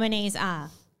right, the nominees are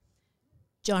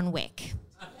John Wick.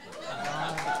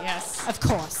 Yes. Of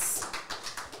course.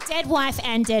 Dead Wife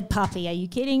and Dead Puppy. Are you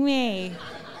kidding me?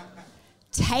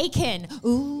 Taken.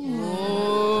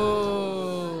 Ooh.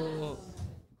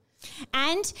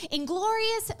 And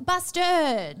Inglourious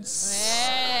Bastards.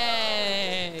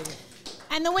 Hey.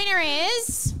 And the winner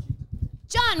is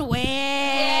John Wick.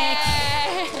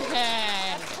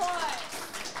 Yeah.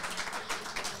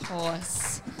 Of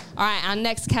course. All right, our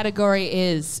next category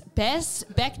is Best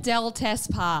Bechdel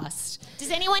Test Passed.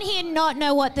 Does anyone here not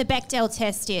know what the Bechdel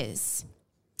test is?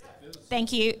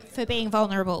 Thank you for being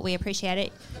vulnerable. We appreciate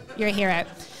it. You're a hero.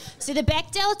 So the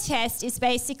Bechdel test is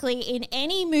basically in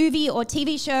any movie or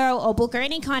TV show or book or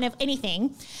any kind of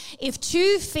anything, if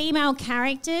two female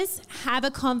characters have a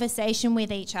conversation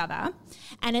with each other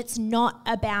and it's not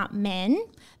about men,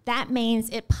 that means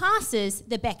it passes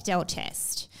the Bechdel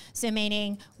test. So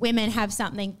meaning women have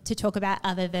something to talk about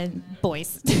other than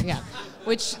boys. Yeah.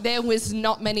 Which there was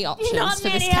not many options Not for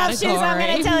many this category. options, I'm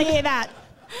going to tell you that.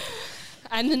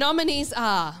 And the nominees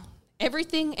are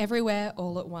Everything, Everywhere,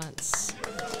 All at Once.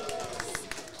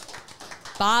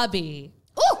 Barbie.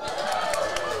 Ooh!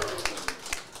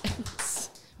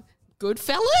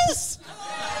 Goodfellas?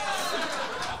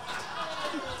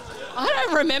 I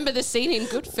don't remember the scene in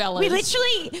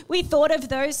Goodfellas. We thought of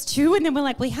those two and then we're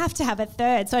like, we have to have a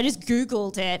third. So I just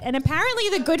Googled it. And apparently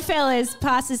the Goodfellas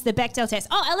passes the Bechdel test.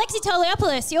 Oh, Alexi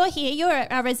Toliopoulos, you're here.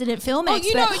 You're our resident film expert.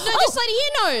 You know, this lady here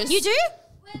knows. You do?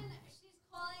 When she's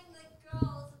calling the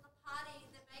girls at the party,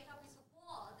 their makeup is a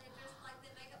war. They're just like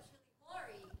their makeup's really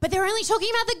gory. But they're only talking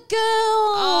about the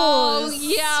girls. Oh,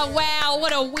 yeah, wow.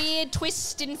 What a weird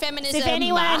twist in feminism. If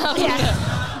anyone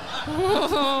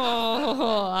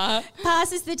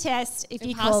passes the test if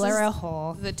you call her a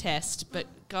whore. The test, but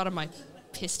God, am I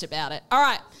pissed about it. All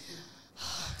right.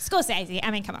 Scorsese.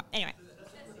 I mean, come on. Anyway.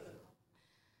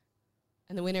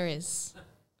 And the winner is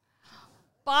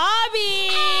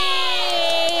Barbie.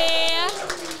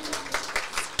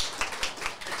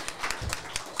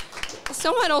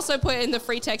 Someone also put in the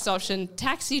free text option,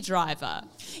 Taxi Driver.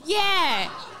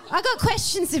 Yeah. I got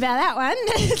questions about that one.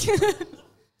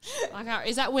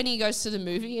 Is that when he goes to the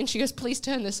movie and she goes, please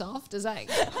turn this off? Does that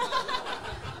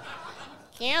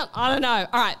count? I don't know.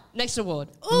 All right, next award.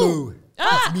 Hello,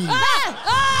 that's me. No.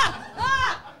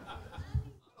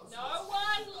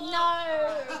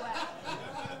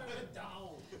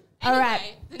 All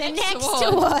right. The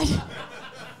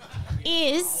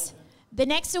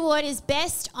next award is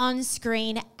Best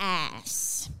On-Screen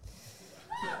Ass.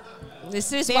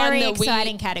 This is Very one that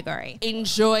exciting we category.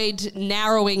 enjoyed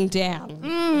narrowing down.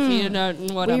 If you know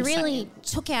what I'm We really saying.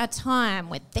 took our time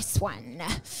with this one.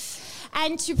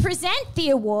 And to present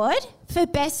the award for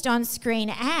Best On-Screen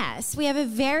Ass, we have a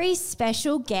very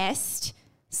special guest,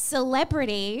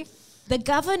 celebrity, the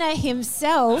governor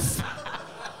himself,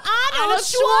 Arnold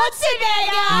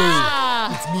Schwarzenegger.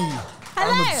 It's me,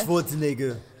 Hello. Arnold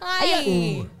Schwarzenegger.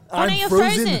 Hi. Oh, no, you're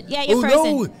frozen. Yeah, you're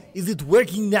frozen. No, is it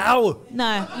working now?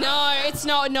 No. No, it's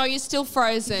not. No, you're still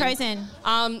frozen. Frozen.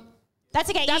 That's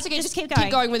okay. That's okay. Just keep going.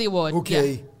 Keep going with the award.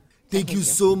 Okay. Yeah. Thank you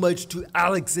so much to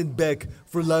Alex and Beck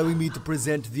for allowing me to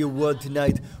present the award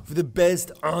tonight for the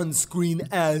best on-screen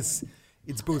ass.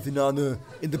 It's both an honor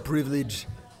and a privilege.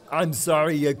 I'm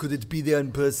sorry I couldn't be there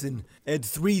in person. I had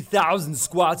 3,000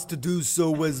 squats to do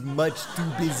so, was much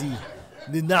too busy.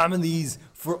 The nominees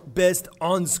for best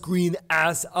on-screen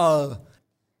ass are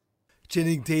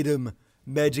Channing Tatum,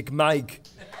 Magic Mike,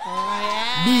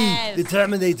 me, the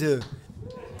Terminator,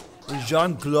 and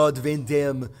Jean-Claude Van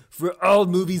Damme for all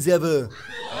movies ever.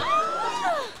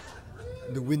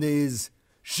 The winner is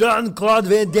Jean-Claude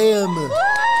Van Damme.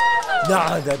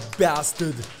 Nah, that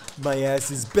bastard. My ass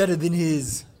is better than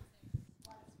his.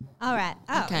 All right.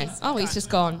 Oh, Okay. He's just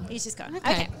gone. He's just gone.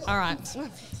 Okay. Okay. All right.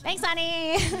 Thanks,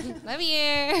 honey. Love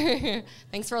you.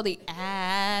 Thanks for all the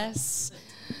ass.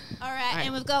 All right,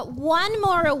 and we've got one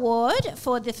more award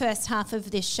for the first half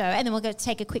of this show, and then we're going to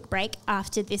take a quick break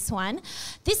after this one.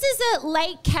 This is a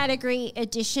late category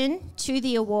addition to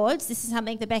the awards. This is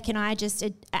something that Beck and I just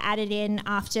added in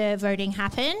after voting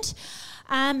happened.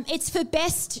 It's for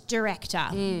Best Director.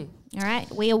 All right,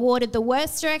 we awarded the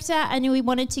worst director, and we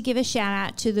wanted to give a shout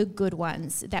out to the good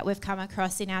ones that we've come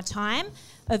across in our time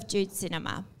of Dude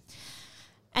Cinema.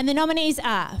 And the nominees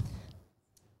are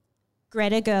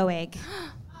Greta Gerwig.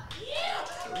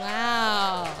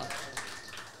 Wow.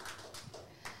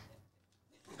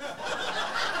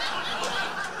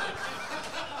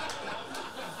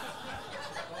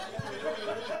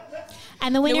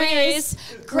 And the winner is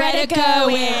Greta Greta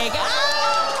Gerwig. Gerwig.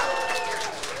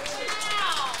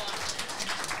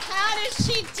 How did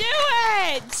she do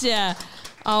it?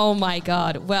 Oh my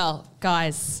God. Well,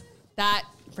 guys, that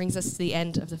brings us to the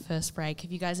end of the first break.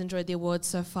 Have you guys enjoyed the awards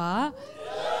so far?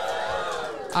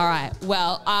 All right.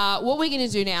 Well, what we're going to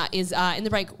do now is in the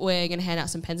break, we're going to hand out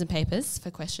some pens and papers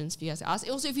for questions for you guys to ask.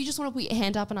 Also, if you just want to put your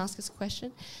hand up and ask us a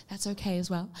question, that's okay as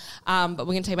well. But we're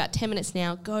going to take about 10 minutes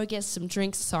now. Go get some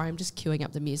drinks. Sorry, I'm just queuing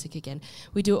up the music again.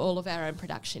 We do all of our own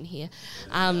production here.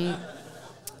 And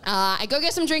go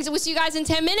get some drinks, and we'll see you guys in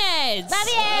 10 minutes. Love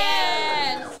you.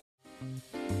 Yes.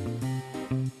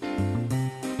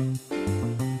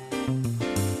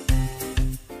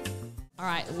 All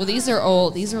right. Well, these are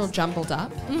all jumbled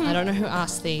up. I don't know who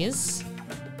asked these.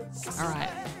 All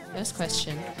right. First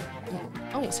question.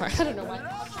 Oh, sorry. I don't know why.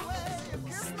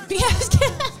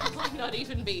 Might not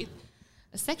even be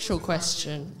a sexual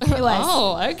question. It was.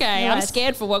 Oh, okay. It I'm was.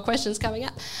 scared for what question's coming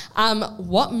up.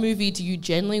 What movie do you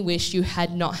genuinely wish you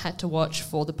had not had to watch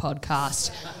for the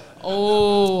podcast?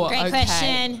 Oh, Great okay.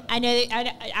 question. I know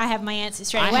that I have my answer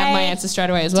straight away. I have my answer straight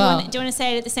away as well. Do you want to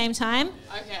say it at the same time?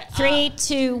 Okay. 3,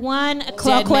 2, 1. Dead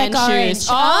Clockwork Man Orange. Shoes.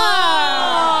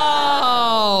 Oh!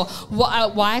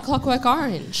 Why Clockwork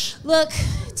Orange? Look,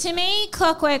 to me,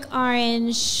 Clockwork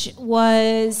Orange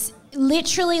was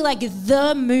literally like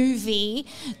the movie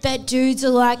that dudes are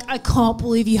like, I can't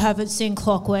believe you haven't seen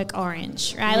Clockwork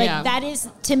Orange, right? Like Yeah. that is,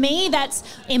 to me, that's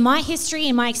in my history,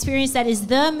 in my experience, that is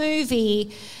the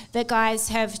movie that guys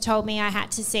have told me I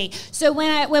had to see. So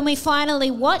when we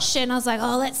finally watched it, and I was like,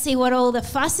 oh, let's see what all the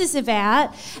fuss is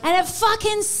about, and it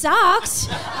fucking sucked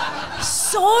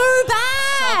so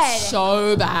bad.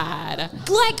 So bad.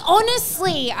 Like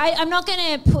honestly, I'm not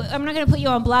gonna put you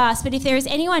on blast, but if there is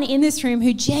anyone in this room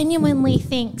who genuinely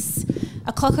thinks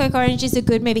A Clockwork Orange is a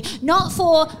good movie, not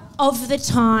for of the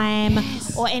time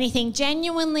or anything,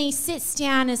 genuinely sits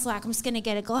down is like, I'm just gonna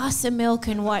get a glass of milk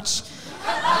and watch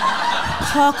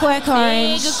Clockwork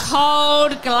Orange. Big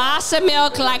cold glass of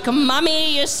milk like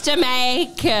Mummy used to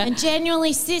make. And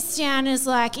genuinely sits down is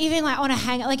like, even like on a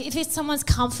hang, like if it's someone's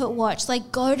comfort watch,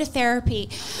 like go to therapy.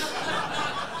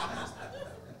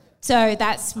 So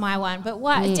that's my one. But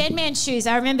what? Dead Man's Shoes.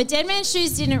 I remember Dead Man's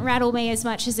Shoes didn't rattle me as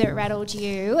much as it rattled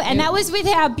you. And that was with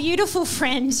our beautiful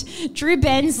friend, Drew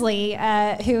Bensley,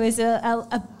 who is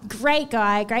a great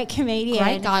guy, great comedian.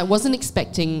 Great guy. Wasn't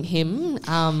expecting him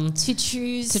To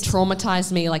choose. to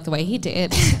traumatize me like the way he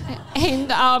did.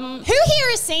 And Who here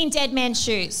has seen Dead Man's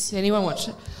Shoes? did anyone watch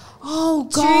it? Oh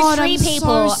God, 2, 3 I'm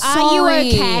people. So Are you sorry.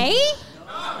 okay?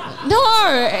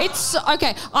 No, it's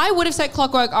okay. I would have said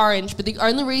Clockwork Orange, but the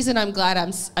only reason I'm glad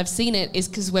I've seen it is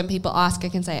because when people ask, I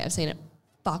can say I've seen it.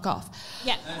 Fuck off.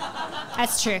 Yeah,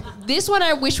 that's true. This one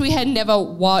I wish we had never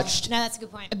watched. No, that's a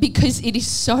good point. Because it is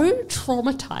so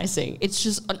traumatizing. It's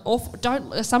just an awful.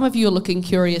 Don't. Some of you are looking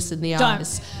curious in the Don't.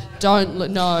 eyes. Don't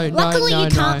look. No. Luckily, no, you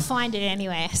can't no. find it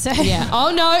anywhere. So Yeah. Oh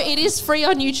no, it is free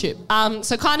on YouTube.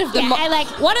 So kind of the Yeah, I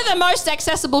like- one of the most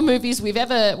accessible movies we've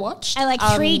ever watched. I like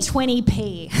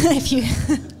 320p. If you,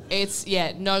 It's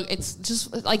it's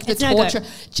just like the It's no torture. good.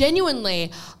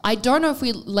 Genuinely, I don't know if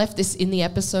we left this in the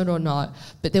episode or not,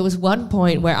 but there was one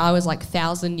point where I was like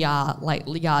 1,000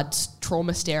 yards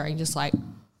trauma staring, just like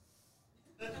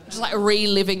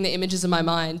reliving the images in my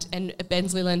mind. And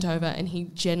Bensley leant over and he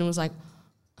genuinely was like,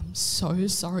 I'm so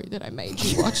sorry that I made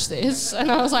you watch this. And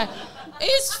I was like,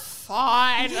 it's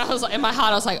fine. And I was like, in my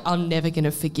heart, I was like, I'm never going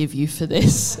to forgive you for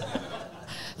this.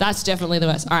 That's definitely the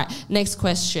worst. All right, next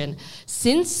question.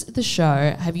 Since the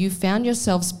show, have you found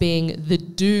yourselves being the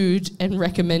dude and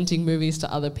recommending movies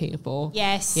to other people?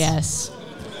 Yes. Yes.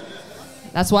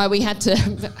 That's why we had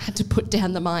to put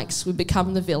down the mics. We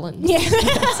become the villain. yeah.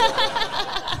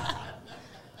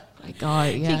 My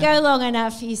God, yeah. If you go long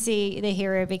enough, you see the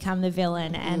hero become the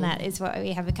villain, and that is what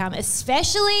we have become.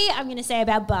 Especially, I'm going to say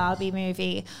about Barbie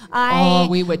movie.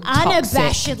 We were toxic.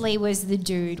 unabashedly was the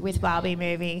dude with Barbie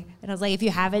movie, and I was like, if you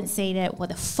haven't seen it, what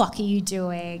the fuck are you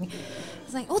doing? I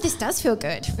was like, oh, this does feel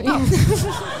good.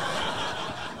 Oh.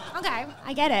 Okay,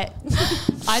 I get it.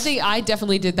 I think I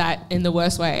definitely did that in the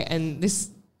worst way, and this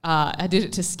I did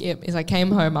it to Skip. Is I came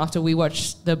home after we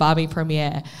watched the Barbie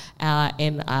premiere,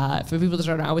 and for people that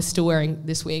don't know, I was still wearing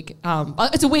this wig.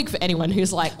 It's a wig for anyone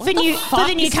who's like, what For the fuck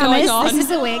the is going newcomers, on? this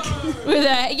is a wig. With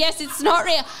yes, it's not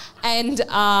real. And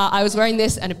I was wearing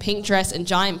this and a pink dress and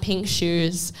giant pink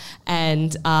shoes,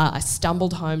 and I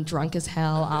stumbled home drunk as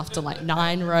hell after like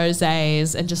 9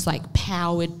 rosés and just like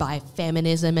powered by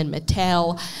feminism and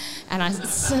Mattel, and I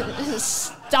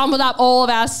stumbled up all of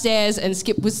our stairs, and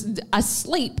Skip was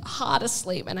asleep, hard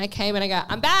asleep, and I came and I go,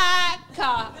 I'm back.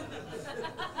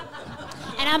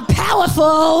 And I'm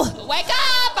powerful. Wake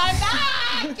up, I'm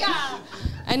back.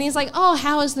 And he's like, oh,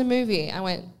 how was the movie? I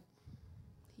went,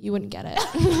 you wouldn't get it.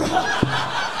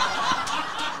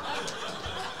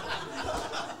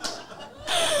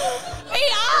 He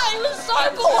was so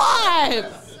polite.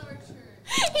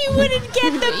 He wouldn't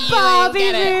get the You Barbie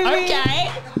didn't get movie. it.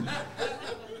 Okay.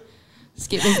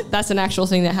 Skip, that's an actual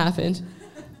thing that happened.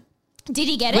 Did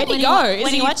he get it? Where'd he when go? When Is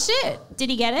he he- watched it? Did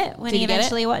he get it? When Did he he get it?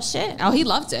 eventually watched it? Oh, he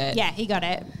loved it. Yeah, he got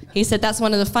it. He said that's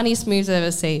one of the funniest movies I've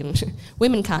ever seen.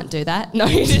 Women can't do that. No,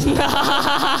 he didn't. No,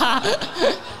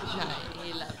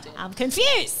 he loved it. I'm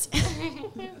confused.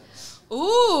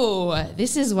 Ooh,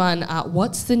 this is one.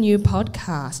 What's the new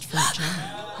podcast from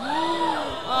John?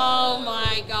 Oh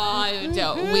my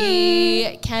God.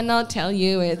 We cannot tell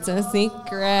you. It's a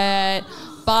secret.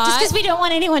 But Just because we don't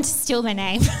want anyone to steal their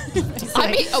name.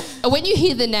 I mean, when you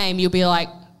hear the name, you'll be like,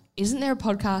 isn't there a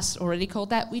podcast already called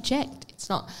that? We checked. It's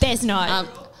not. There's not.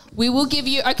 We will give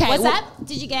you, okay. What's that?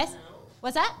 Did you guess?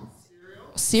 What's that?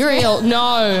 Cereal.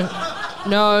 No,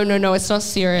 it's not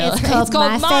cereal. It's called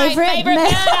My Favorite Murder.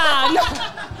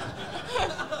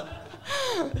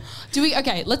 Do we?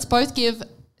 Okay, let's both give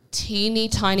teeny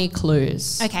tiny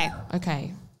clues. Okay.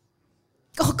 Okay.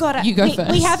 Oh God, You go we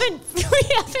first. haven't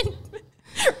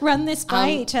run this by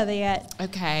each other yet.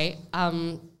 Okay.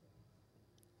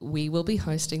 we will be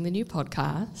hosting the new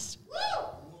podcast.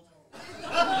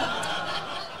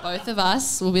 Both of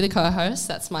us will be the co-hosts.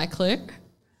 That's my clue.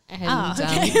 And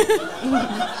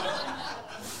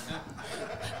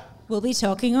We'll be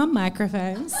talking on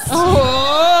microphones.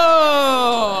 Oh!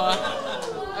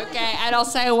 Okay, and I'll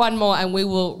say one more, and we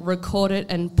will record it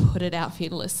and put it out for you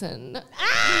to listen.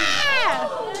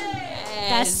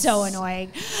 That's so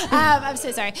annoying. I'm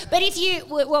so sorry. But if you,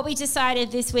 what we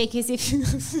decided this week is if,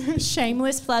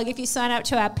 shameless plug, if you sign up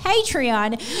to our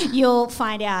Patreon, you'll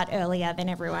find out earlier than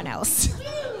everyone else.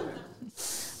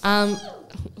 All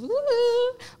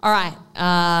right.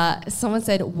 Someone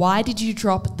said, why did you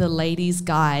drop the ladies'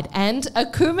 guide? And a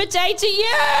kumite to you!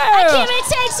 A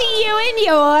kumite to you and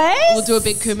yours. We'll do a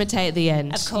big kumite at the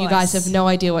end. Of course. You guys have no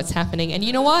idea what's happening. And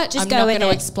you know what? Just I'm go not with going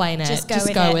to it. explain it. Just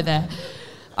go with it.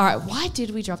 All right. Why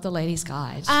did we drop the ladies'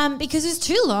 guide? Because it was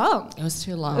too long. It was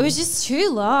too long. It was just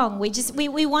too long.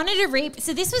 We wanted to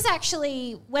so this was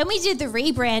actually when we did the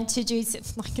rebrand to do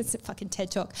like it's a fucking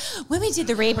TED Talk. When we did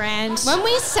the rebrand, when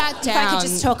we sat down, if I could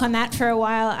just talk on that for a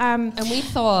while, and we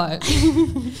thought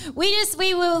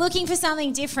we were looking for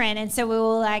something different, and so we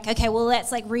were like, okay, well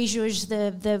let's like rejudge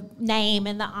the name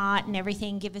and the art and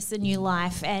everything, give us a new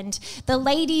life. And the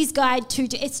Ladies' Guide to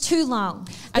it's too long.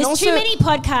 There's also, too many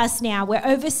podcasts now. We're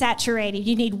oversaturated.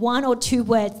 You need 1 or 2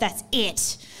 words. That's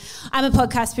it. I'm a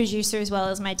podcast producer as well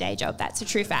as my day job. That's a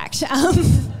true fact.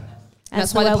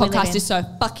 That's why the podcast is so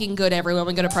fucking good, everyone.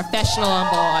 We got a professional on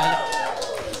board.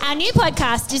 Our new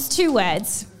podcast is 2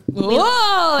 words.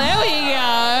 Whoa, there we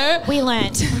go. We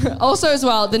learnt. Also, as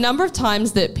well, the number of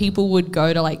times that people would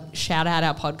go to like shout out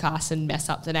our podcast and mess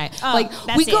up the name. Oh, like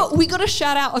we got a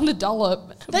shout out on the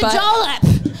Dollop. The Dollop.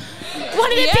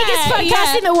 One of the biggest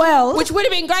podcasts in the world. Which would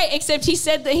have been great, except he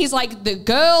said that he's like the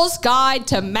girl's guide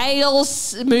to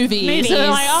males movies. So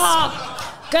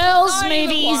like, girls'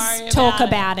 movies talk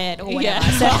about it or whatever.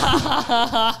 Yeah. So,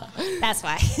 that's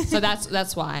why. So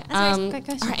that's why. That's a great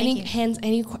question. All right, Thank you.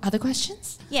 any other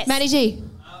questions? Yes. Matty G.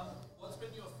 What's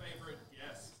been your favourite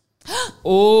guest?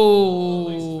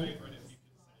 Oh.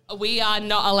 We are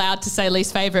not allowed to say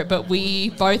least favourite, but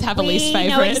we both have a least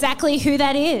favourite. We know exactly who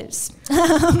that is.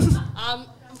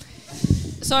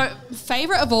 So,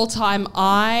 favourite of all time,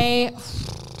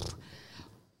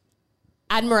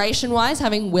 admiration-wise,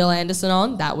 having Will Anderson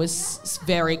on, that was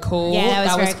very cool. Yeah,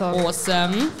 that was very cool.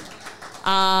 Awesome.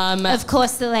 Of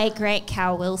course, the late, great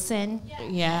Cal Wilson.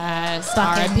 Yes,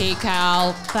 Fucking- R.I.P.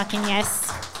 Cal. Fucking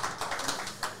yes.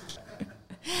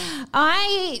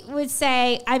 I would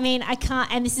say, I mean, I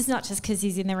can't, and this is not just because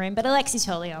he's in the room, but Alexi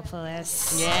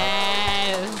Toliopoulos.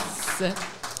 Yes.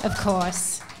 Of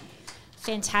course.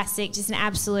 Fantastic. Just an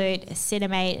absolute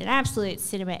cinemate, an absolute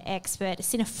cinema expert, a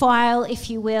cinephile, if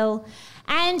you will.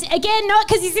 And again, not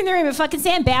because he's in the room, but fucking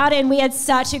Sam Bowden. We had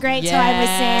such a great time with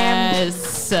Sam.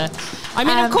 Yes. I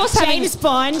mean, of course, James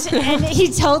Bond, and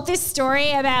he told this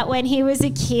story about when he was a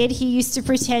kid, he used to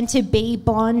pretend to be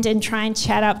Bond and try and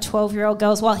chat up 12-year-old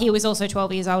girls while he was also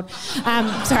 12 years old.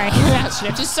 Sorry.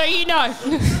 just so you know.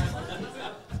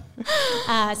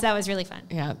 So that was really fun.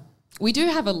 Yeah. We do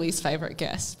have a least favourite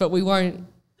guest, but we won't.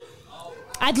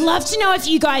 I'd love to know if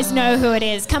you guys know who it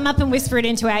is. Come up and whisper it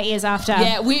into our ears after.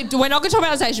 Yeah, we're not going to talk about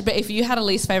it on stage, but if you had a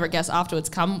least favourite guest afterwards,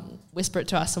 come whisper it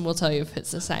to us and we'll tell you if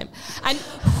it's the same. And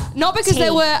not because they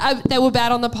were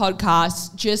bad on the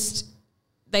podcast, just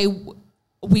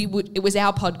it was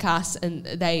our podcast and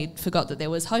they forgot that there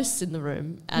was hosts in the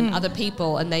room and other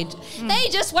people and they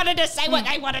just wanted to say what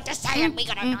they wanted to say and we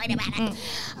got annoyed about it.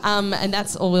 And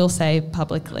that's all we'll say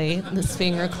publicly. This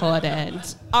being recorded.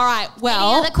 All right,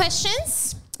 well. Any other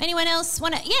questions? Anyone else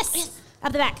want to? Yes.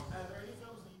 Up the back. Are there any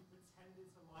films that you pretended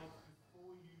to like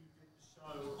before you did the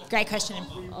show? Great question.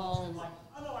 Like, oh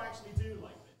no, I actually do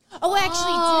like this. Oh, I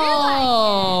actually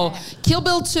do like it. Kill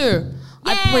Bill 2.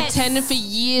 Yes. I pretended for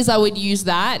years I would use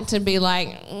that to be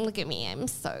like, look at me, I'm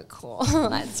so cool.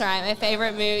 That's right, my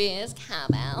favourite movie is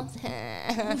Cowbell.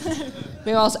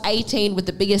 Maybe I was 18 with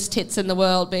the biggest tits in the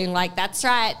world being like, that's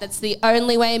right, that's the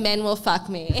only way men will fuck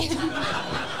me.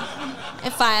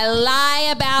 If I lie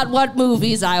about what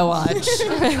movies I watch.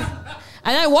 And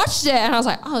I watched it and I was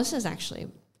like, oh, this is actually,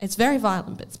 it's very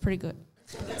violent, but it's pretty good.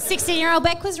 16-year-old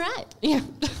Beck was right. Yeah.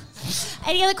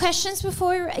 Any other questions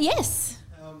before? Yes.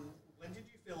 When did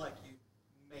you feel like you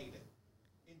made it?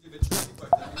 Individually.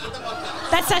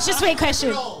 That's such a sweet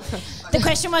question. The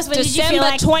question was, when did you December feel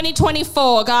like...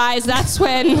 2024, guys. That's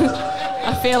when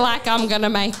I feel like I'm going to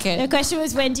make The it. question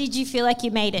was, when did you feel like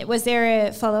you made it? Was there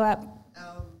a follow-up?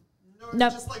 No,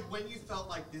 just like when you felt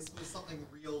like this was something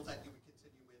real that you would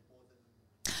continue with more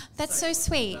than... That's so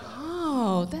sweet.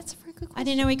 Oh, that's a very good I question.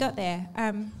 didn't know we got there.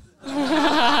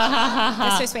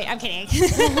 That's so sweet. I'm kidding.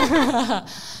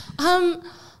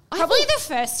 Probably the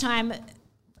first time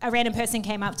a random person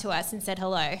came up to us and said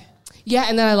hello. Yeah,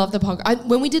 and then I love the podcast.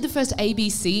 When we did the first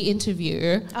ABC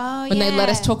interview, when they let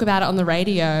us talk about it on the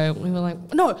radio, we were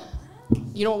like, no,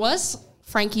 you know what it was?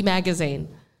 Frankie Magazine.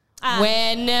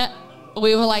 When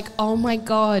we were like, oh my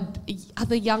God,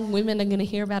 other young women are going to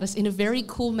hear about us in a very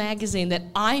cool magazine that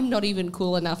I'm not even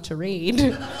cool enough to read.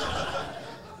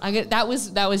 That was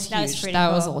huge. That was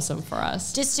cool. awesome for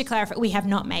us. Just to clarify, we have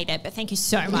not made it, but thank you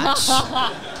so much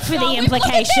for the implication. Look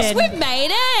at this, we've made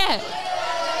it.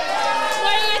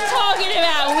 What are you talking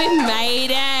about? We've made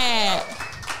it.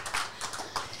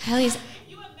 Hell is. If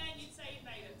you were men, you'd say you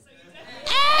made it. So you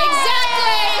definitely.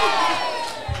 Exactly.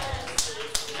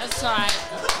 That's right.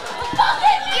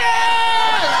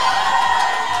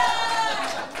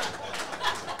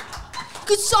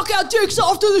 Could suck our dicks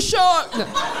after the show. No.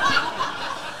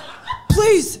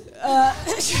 Please.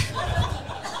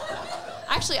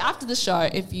 Actually, after the show,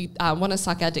 if you want to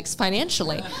suck our dicks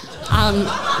financially,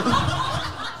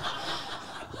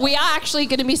 we are actually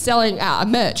going to be selling our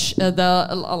merch, the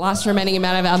last remaining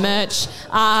amount of our merch.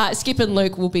 Skip and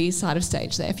Luke will be side of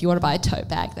stage there. If you want to buy a tote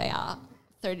bag, they are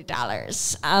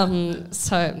 $30.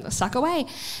 So suck away.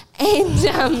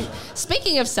 And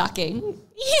speaking of sucking,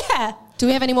 yeah. Do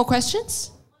we have any more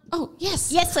questions? Oh,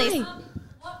 yes. Yes, please. Hi.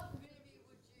 What movie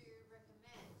would you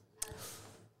recommend?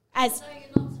 As So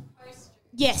you're not supposed to.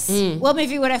 yes, what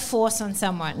movie would I force on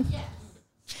someone? Yes.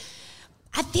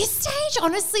 At this stage,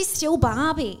 honestly, still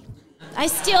Barbie. I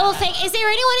still think. Is there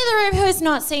anyone in the room who has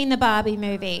not seen the Barbie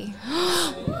movie?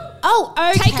 Oh,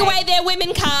 okay. Take away their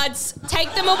women cards.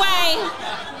 Take them away.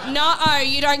 No,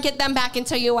 you don't get them back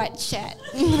until you watch it.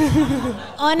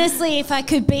 Honestly, if I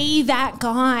could be that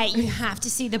guy, you have to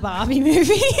see the Barbie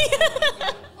movie.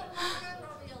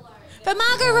 But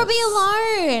Margot Robbie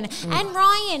alone. And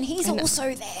Ryan, he's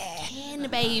also there.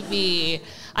 And baby.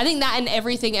 I think that and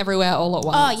Everything Everywhere All at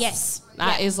Once. Oh, yes.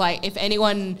 That is like, if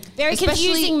anyone... Very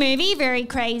confusing movie, very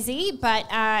crazy, but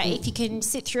if you can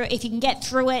sit through it, if you can get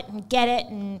through it and get it,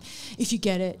 and if you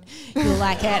get it, you'll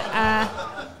like it.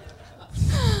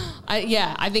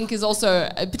 I think is also,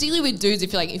 particularly with dudes,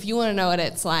 if you want to know what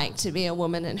it's like to be a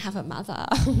woman and have a mother,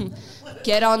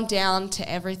 get on down to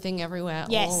Everything Everywhere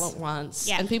All at Once.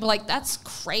 Yeah. And people are like, that's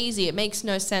crazy. It makes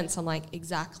no sense. I'm like,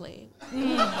 exactly.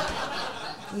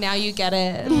 Now you get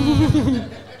it.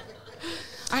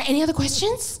 All right, any other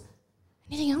questions?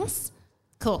 Anything else?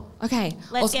 Cool. Okay.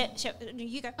 Let's you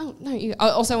go. Oh, no, you.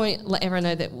 I also want to let everyone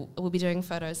know that we'll be doing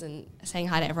photos and saying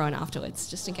hi to everyone afterwards,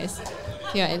 just in case.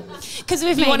 Because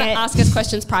we've if you want to made it. ask us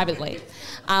questions privately,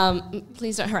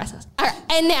 please don't harass us. All right,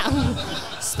 and now,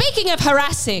 speaking of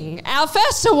harassing, our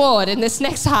first award in this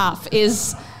next half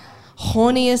is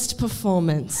Horniest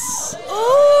Performance.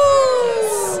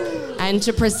 Ooh. And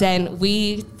to present,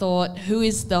 we thought, who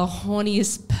is the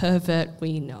horniest pervert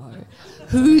we know?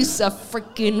 Who's a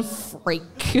freaking freak?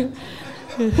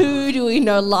 Who do we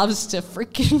know loves to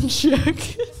freaking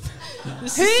jerk?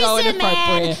 This is so Who's the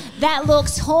man inappropriate. that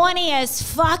looks horny as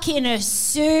fuck in a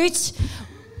suit?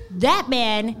 That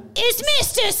man is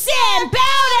Mr. Sam Bowden!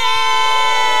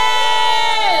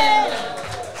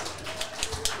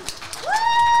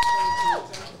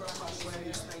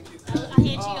 I'll hand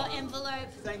you your envelope.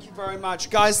 Thank you very much.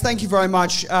 Guys, thank you very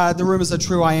much. The rumours are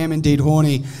true. I am indeed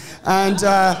horny. And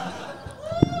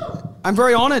I'm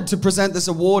very honoured to present this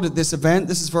award at this event.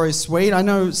 This is very sweet. I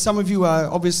know some of you are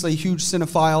obviously huge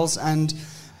cinephiles, and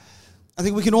I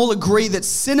think we can all agree that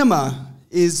cinema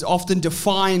is often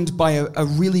defined by a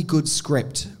really good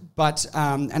script, but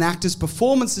an actor's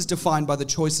performance is defined by the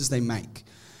choices they make.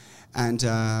 And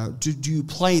do you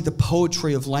play the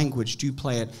poetry of language? Do you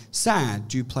play it sad?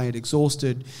 Do you play it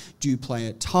exhausted? Do you play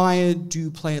it tired? Do you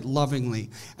play it lovingly?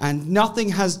 And nothing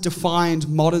has defined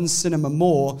modern cinema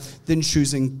more than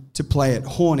choosing to play it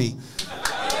horny.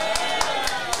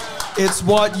 It's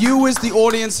what you as the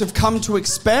audience have come to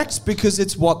expect because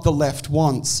it's what the left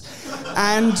wants.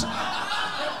 And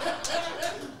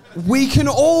we can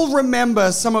all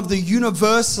remember some of the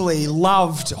universally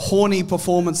loved horny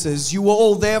performances. You were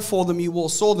all there for them. You all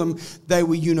saw them. They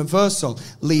were universal.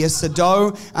 Léa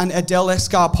Seydoux and Adele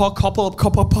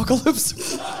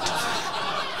Exarchopoulos.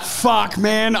 Fuck,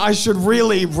 man. I should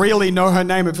really, really know her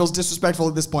name. It feels disrespectful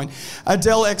at this point.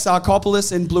 Adele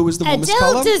Exarchopoulos in Blue is the Warmest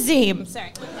Color. Adele Dazeem.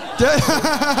 Sorry.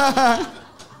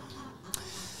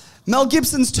 Mel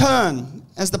Gibson's turn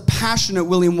as the passionate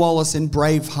William Wallace in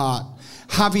Braveheart.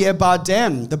 Javier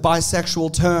Bardem, the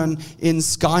bisexual turn in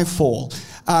Skyfall.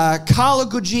 Carla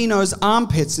Gugino's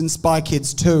armpits in Spy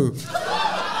Kids 2.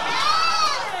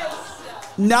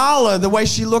 Nala, the way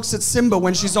she looks at Simba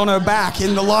when she's on her back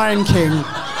in The Lion King.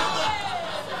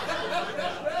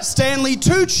 Stanley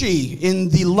Tucci in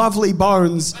The Lovely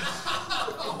Bones.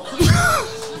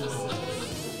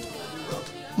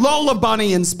 Lola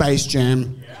Bunny in Space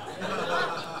Jam.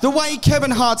 The way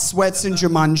Kevin Hart sweats in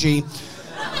Jumanji.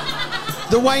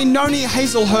 The way Noni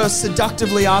Hazelhurst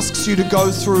seductively asks you to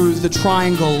go through the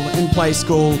triangle in Play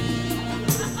School.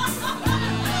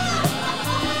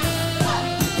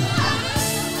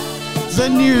 The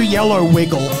new Yellow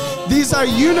Wiggle. These are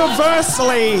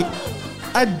universally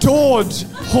adored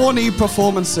horny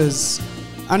performances.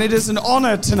 And it is an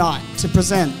honor tonight to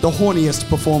present the horniest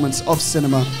performance of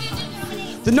cinema.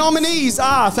 The nominees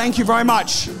are, thank you very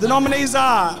much. The nominees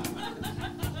are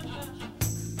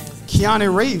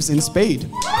Keanu Reeves in Speed.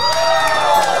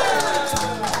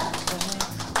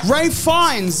 Ralph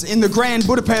Fiennes in the Grand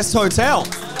Budapest Hotel.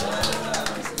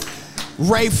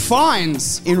 Ralph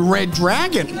Fiennes in Red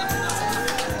Dragon.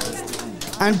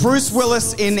 And Bruce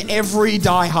Willis in every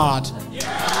Die Hard.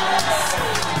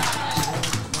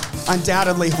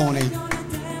 Undoubtedly horny.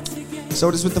 So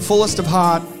it is with the fullest of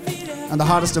heart and the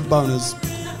hardest of boners.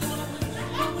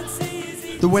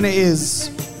 The winner is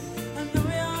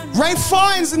Ralph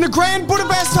Fiennes in the Grand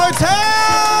Budapest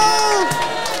Hotel!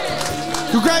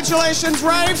 Congratulations,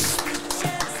 Ralph.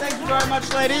 Thank you very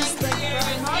much, ladies. Thank you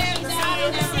very much.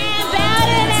 Sam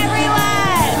Bowden,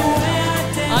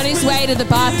 everyone! On his way to the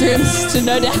bathrooms to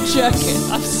No Doubt Jerkin.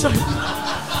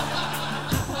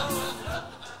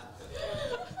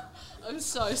 I'm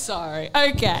so sorry.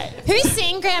 Okay. Who's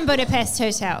seen Grand Budapest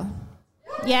Hotel?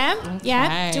 Yeah? Yeah?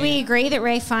 Okay. Do we agree that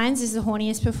Ralph Fiennes is the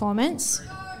horniest performance?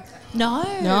 No.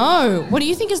 No. What do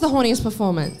you think is the horniest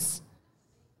performance?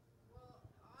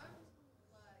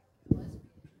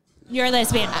 You're a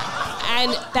lesbian.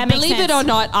 And That makes believe it sense. or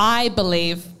not, I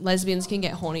believe lesbians can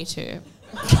get horny too.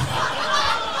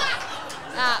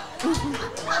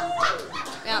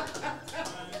 Yeah.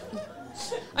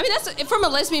 I mean, that's from a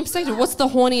lesbian perspective. What's the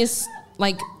horniest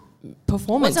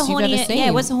performance What's a you've horny? ever seen?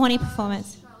 Yeah, what's a horny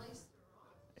performance?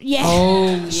 Yeah.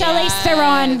 Oh, Charlize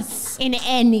Theron in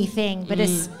anything, but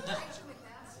it's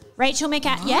Rachel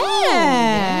McAdams.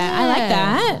 Yeah, I like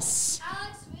that.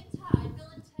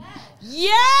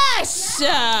 Yes!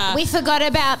 We forgot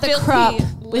about the Filthy crop.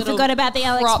 We little forgot about the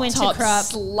Alex Winter top crop.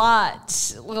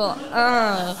 Slut. Little,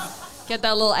 get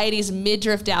that little 80s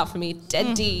midriff out for me,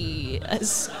 daddy.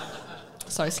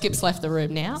 Sorry, Skip's left the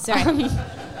room now. Sorry.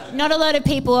 Not a lot of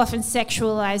people often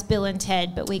sexualize Bill and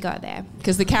Ted, but we got there.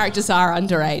 Because the characters are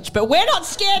underage, but we're not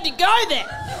scared to go there.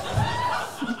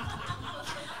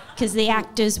 Because the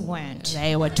actors weren't.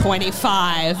 They were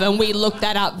 25, and we looked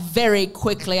that up very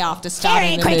quickly after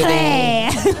starting Very the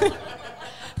quickly. movie.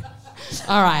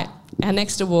 All right, our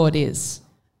next award is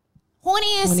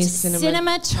Horniest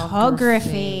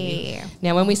cinematography.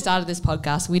 Now, when we started this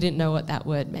podcast, we didn't know what that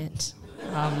word meant.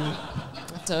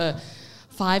 After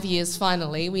 5 years,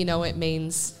 finally, we know it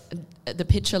means the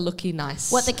picture looking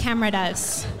nice. What the camera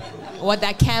does. What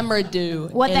that camera do.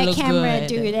 What it that look camera good.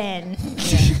 do then.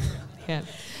 Yeah. Yeah.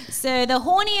 So the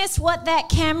horniest what that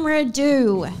camera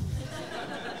do.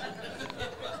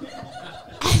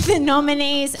 The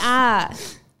nominees are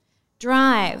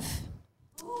Drive.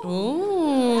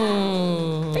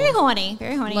 Ooh. Very horny,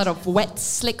 very horny. A lot of wet,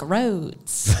 slick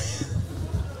roads.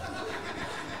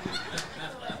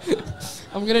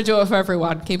 I'm going to do it for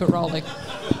everyone. Keep it rolling.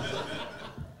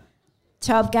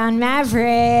 Top Gun Maverick.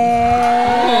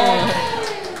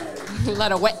 A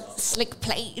lot of wet, slick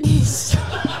planes.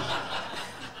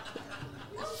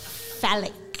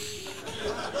 Phallic.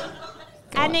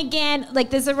 And again,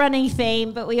 there's a running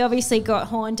theme, but we obviously got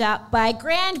horned up by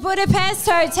Grand Budapest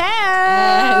Hotel.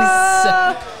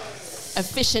 Yes.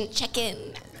 Efficient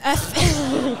check-in.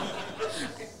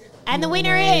 And the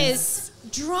winner is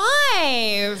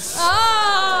Drive.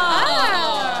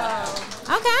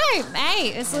 Okay. Hey,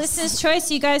 it's listener's choice.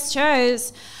 You guys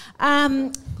chose.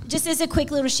 Just as a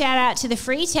quick little shout out to the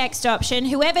free text option,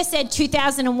 whoever said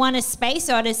 2001 A Space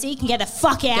Odyssey can get the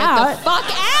fuck out. Get the fuck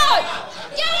out!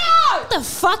 Get out! What the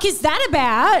fuck is that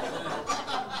about?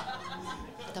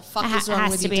 The fuck It is wrong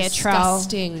has with to you? be a troll.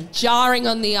 Disgusting. Jarring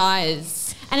on the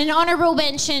eyes. And an honourable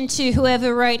mention to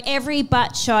whoever wrote every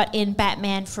butt shot in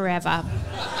Batman Forever.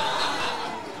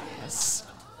 Yes.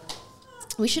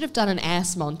 We should have done an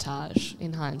ass montage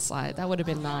in hindsight. That would have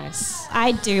been nice.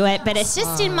 I'd do it, but it's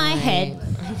just in my head.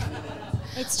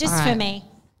 It's just All for right. me.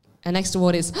 Our next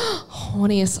award is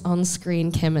horniest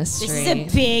on-screen chemistry. This is a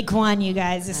big one, you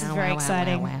guys. This is Wow, very wow,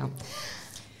 exciting. Wow.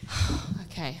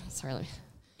 Okay, sorry. Let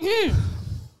me.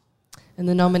 And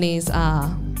the nominees are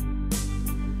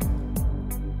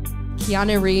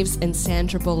Keanu Reeves and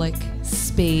Sandra Bullock,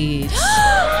 Speed.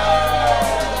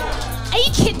 Are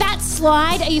you kidding? That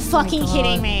slide? Are you fucking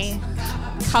kidding me?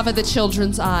 Cover the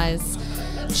children's eyes.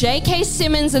 J.K.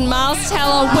 Simmons and Miles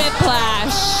Teller,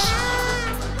 Whiplash.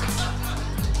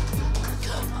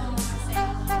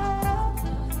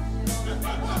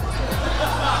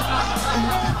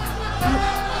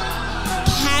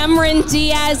 Cameron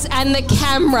Diaz and the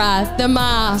Camera, The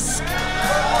Mask.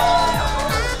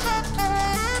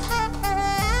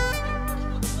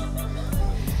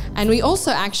 And we also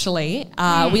actually,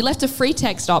 we left a free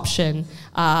text option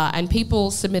and people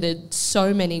submitted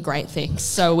so many great things.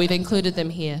 So we've included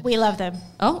them here. We love them.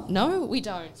 Oh, no, we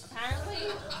don't. Apparently.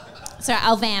 So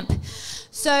I'll vamp.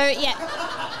 So, yeah.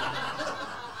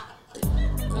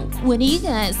 What do you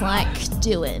guys like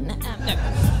doing? No.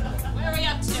 Where are we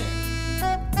up to?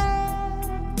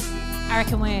 I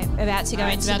reckon we're about to go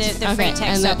into the free Okay,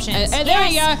 text options. And there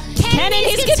we go. Ken and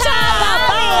his guitar,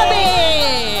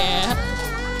 Barbie!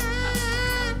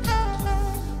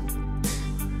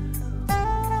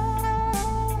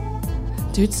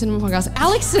 Dude Cinema Podcast.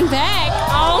 Alex and Beck.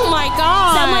 Oh my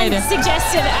God. Someone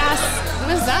suggested us.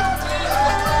 What is that?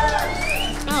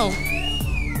 Oh.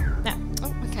 No.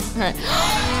 Oh, okay. All right.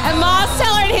 And Miles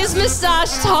Teller and his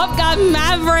moustache, Top Gun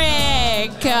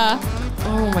Maverick.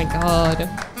 Oh my God.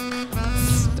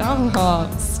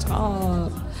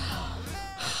 Stop.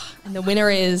 And the winner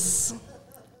is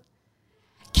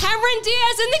Cameron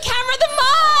Diaz and the Camera, The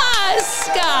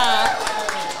Mask.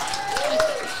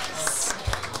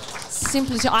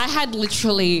 Simply, I had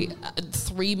literally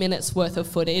 3 minutes worth of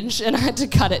footage and I had to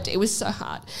cut it. It was so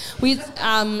hard. With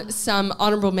some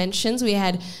honourable mentions, we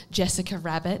had Jessica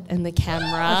Rabbit and the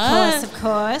Camera. Of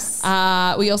course.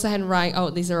 We also had Ryan. Oh,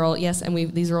 these are all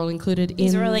these are all included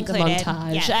in the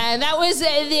montage. Yeah. And that was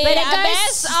the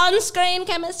best on-screen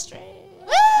chemistry.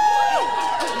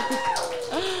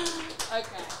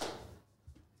 Okay.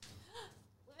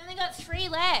 We've only got 3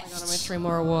 left. I got 3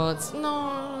 more awards.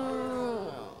 No.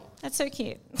 That's so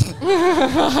cute. All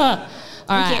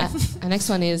right. Our next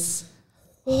one is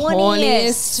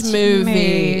Horniest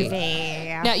movie.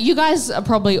 Now, you guys are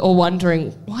probably all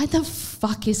wondering, why the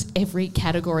fuck is every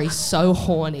category so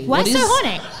horny? Why What so is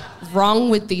horny? wrong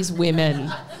with these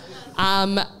women?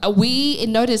 We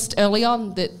noticed early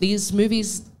on that these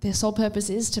movies, their sole purpose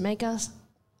is to make us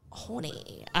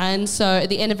horny. And so at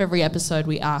the end of every episode,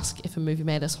 we ask if a movie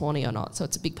made us horny or not. So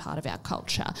it's a big part of our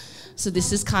culture. So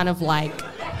this is kind of like,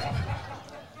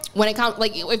 when it comes,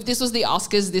 like, if this was the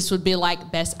Oscars, this would be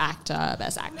like best actor,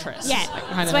 best actress. Yeah, like,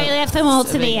 that's why you left them all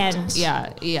to the end.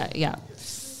 Yeah.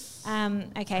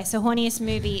 Okay, so horniest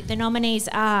movie. The nominees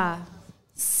are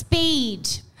Speed.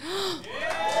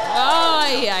 Oh,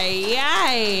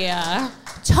 yeah.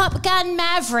 Top Gun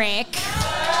Maverick.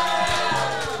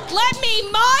 Let me,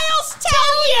 Miles,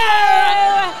 tell you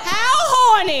how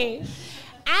horny.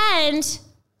 And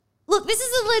look, this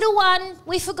is a little one.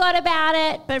 We forgot about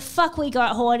it, but fuck, we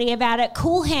got horny about it.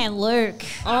 Cool Hand Luke.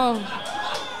 Oh.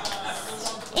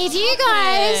 If you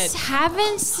guys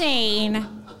haven't seen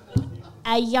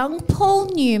a young Paul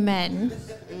Newman,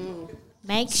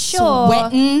 make sure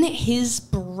sweating his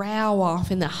brow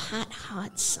off in the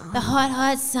hot sun. the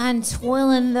hot sun,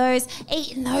 twirling those,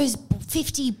 eating those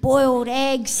 50 boiled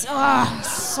eggs. Oh,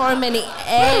 So many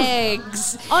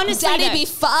eggs. Honestly, Daddy though. be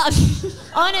fun.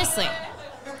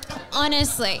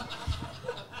 Honestly,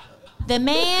 the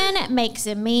man makes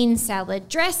a mean salad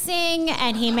dressing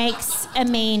and he makes a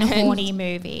mean horny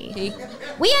movie.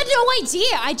 We had no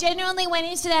idea. I genuinely went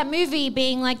into that movie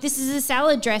being like, this is a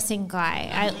salad dressing guy.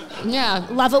 I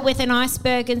love it with an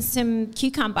iceberg and some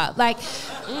cucumber. Like,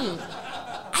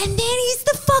 and then he's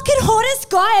the fucking hottest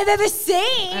guy I've ever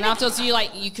seen. And afterwards,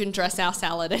 you can dress our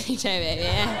salad anytime,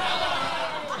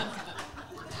 yeah.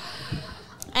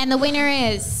 And the winner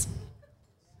is...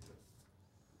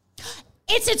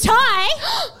 It's a tie.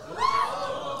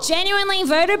 Genuinely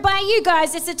voted by you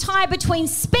guys. It's a tie between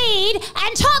Speed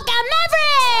and Top Gun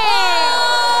Maverick.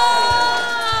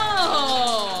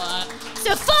 Oh.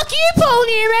 So fuck you, Paul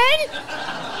Newman.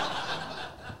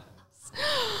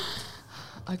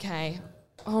 Okay.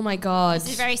 Oh my God. This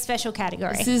is a very special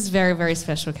category. This is very, very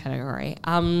special category.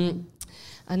 Our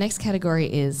next category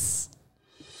is...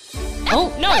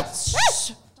 Oh, no.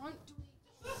 Shh.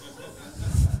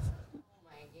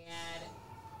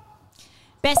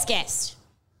 Best guest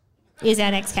is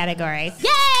our next category.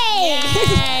 Yay!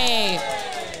 Yay!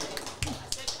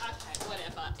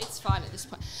 Whatever. It's fine at this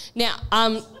point. Now,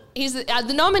 here's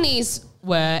the nominees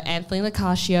were Anthony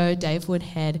Locascio, Dave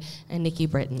Woodhead, and Nikki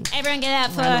Britton. Everyone get out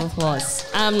for Round of applause.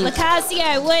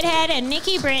 Locascio, Woodhead, and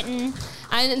Nikki Britton.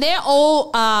 And they're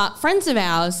all friends of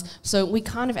ours. So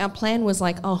our plan was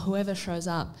like, whoever shows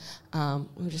up,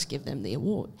 we'll just give them the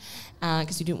award.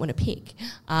 Because we didn't want to pick.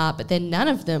 But then none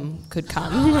of them could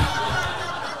come.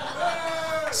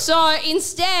 So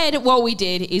instead, what we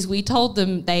did is we told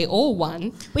them they all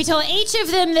won. We told each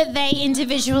of them that they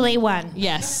individually won.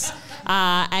 Yes.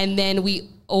 And then we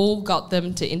all got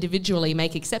them to individually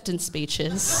make acceptance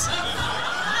speeches.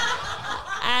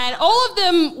 And all of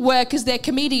them were, because they're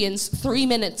comedians, 3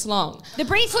 minutes long. The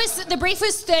brief was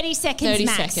 30 seconds 30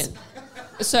 max. seconds.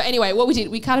 So anyway, what we did,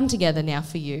 we cut them together now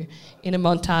for you in a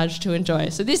montage to enjoy.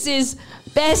 So this is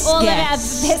Best All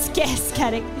Guest. of our Best Guest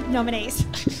nominees.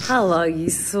 Hello, you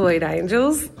sweet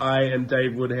angels. I am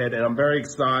Dave Woodhead, and I'm very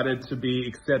excited to be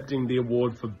accepting the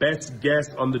award for Best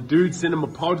Guest on the Dude Cinema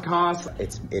podcast.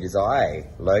 It is I,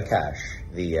 Lokash,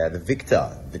 the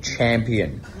victor, the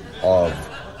champion of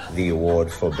the award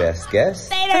for Best Guest.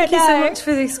 Thank you so much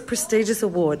for this prestigious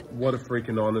award. What a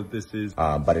freaking honor this is.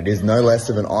 But it is no less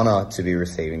of an honor to be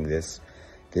receiving this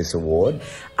award.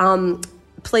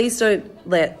 Please don't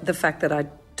let the fact that I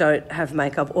don't have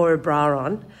makeup or a bra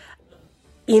on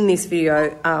in this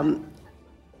video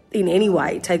in any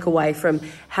way take away from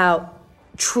how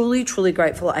truly, truly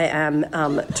grateful I am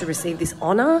to receive this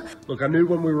honour. Look, I knew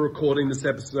when we were recording this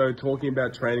episode, talking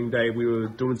about Training Day, we were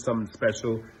doing something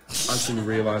special. I didn't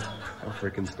realise how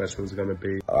freaking special it was going to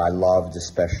be. I loved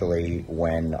especially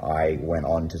when I went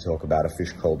on to talk about A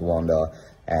Fish Called Wanda,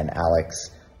 and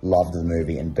Alex loved the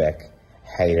movie and Beck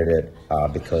hated it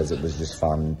because it was just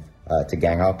fun to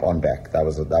gang up on Beck. That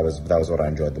was what I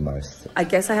enjoyed the most. I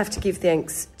guess I have to give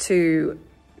thanks to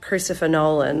Christopher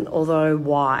Nolan, although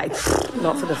why?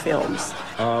 Not for the films.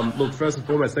 Look, first and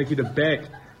foremost, thank you to Beck,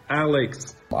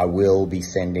 Alex. I will be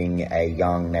sending a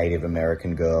young Native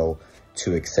American girl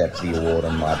to accept the award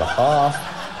on my behalf.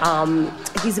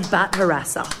 He's a bat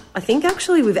harasser. I think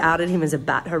actually we've outed him as a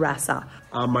bat harasser.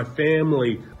 My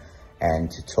family.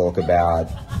 And to talk about,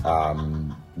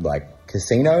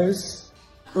 casinos.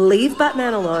 Leave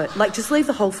Batman alone. Just leave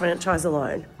the whole franchise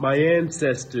alone. My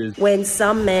ancestors. When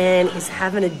some man is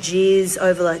having a jizz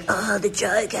over the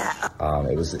Joker.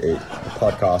 The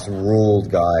podcast ruled,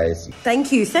 guys.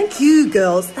 Thank you,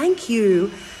 girls. Thank you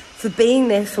for being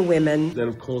there for women. Then,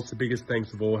 of course, the biggest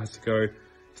thanks of all has to go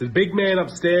to the big man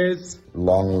upstairs.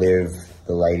 Long live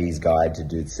the Ladies' Guide to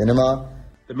Dude Cinema.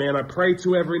 The man I pray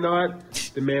to every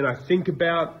night. The man I think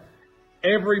about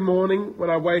every morning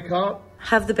when I wake up.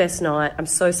 Have the best night. I'm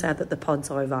so sad that the pod's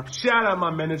over. Shout out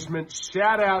my management.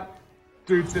 Shout out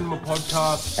Dude Cinema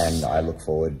Podcast. And I look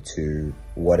forward to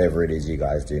whatever it is you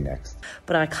guys do next.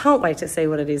 But I can't wait to see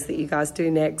what it is that you guys do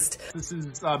next. This is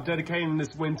dedicating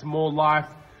this win to more life,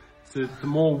 to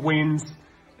more wins,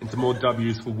 and to more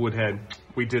W's for Woodhead.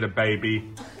 We did it, baby.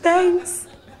 Thanks.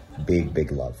 Big,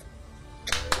 big love.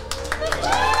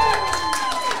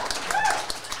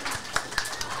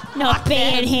 Not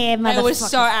being here, motherfucker. It was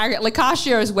so arrogant.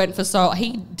 Lukashios went for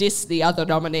he dissed the other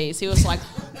nominees. He was like,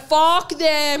 fuck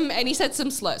them. And he said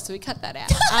some slurs, so we cut that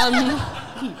out.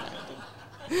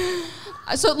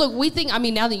 So look, we think,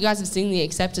 now that you guys have seen the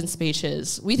acceptance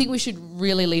speeches, we think we should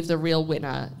really leave the real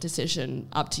winner decision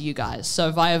up to you guys. So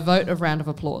via vote of round of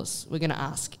applause, we're going to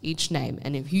ask each name.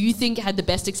 And if you think had the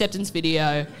best acceptance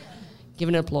video, give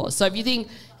it an applause. So if you think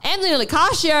Anthony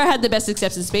Lukashio had the best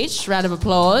acceptance speech, round of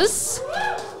applause.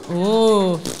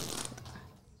 Ooh.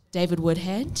 David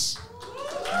Woodhead.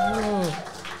 Ooh.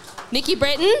 Nikki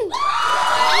Britton. Yes!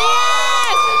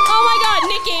 Oh my God,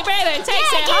 Nikki Britton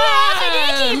takes it home.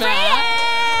 Nikki Britton.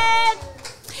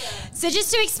 So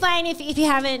just to explain, if you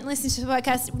haven't listened to the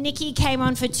podcast, Nikki came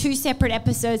on for 2 separate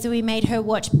episodes and we made her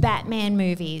watch Batman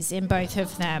movies in both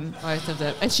of them. Both of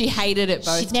them. And she hated it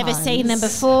both She'd never seen them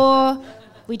before.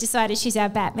 We decided she's our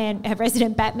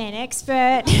resident Batman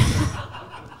expert.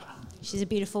 She's a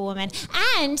beautiful woman.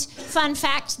 And, fun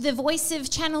fact, the voice of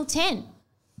Channel 10.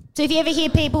 So if you ever hear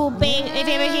if you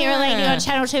ever hear a lady on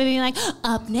Channel 10 being like,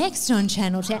 up next on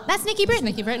Channel 10, that's Nikki Britton.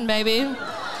 Nikki Britton, baby.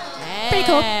 Pretty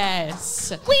cool.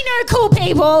 Yes. We know cool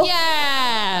people.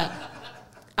 Yeah.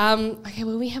 Okay,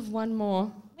 well, we have one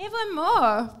more. We have one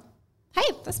more.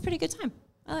 Hey, that's a pretty good time.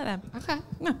 I like that. Okay.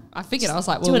 No, I figured. I was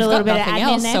like, well, Doing we've a little got bit of nothing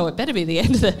admin else, there. so it better be the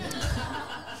end of the...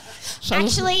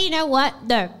 Actually, you know what?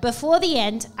 No, before the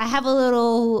end, I have a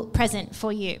little present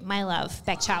for you, my love,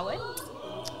 Beck Charwood.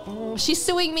 Oh, she's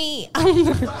suing me.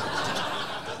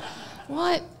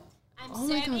 What? I'm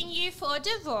serving you for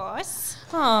divorce.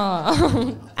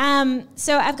 Oh.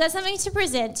 So I've got something to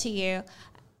present to you.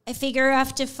 I figure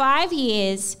after 5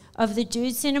 years of the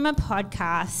Dude Cinema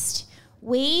podcast,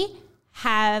 we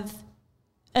have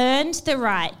earned the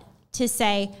right to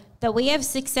say that we have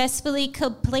successfully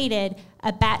completed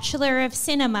a Bachelor of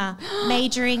Cinema,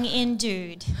 majoring in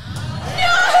dude.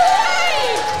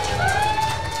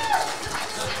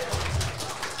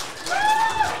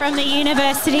 From the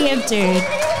University of Dude.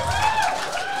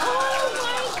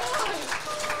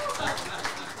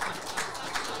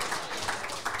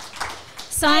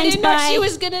 I didn't know she by-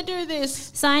 was going to do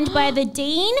this. Signed by the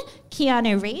Dean,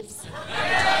 Keanu Reeves.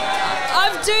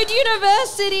 Of Dude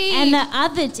University. And the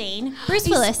other Dean, Bruce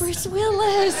Willis. Bruce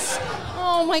Willis.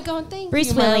 Oh my God, thank Bruce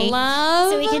you, my Willis.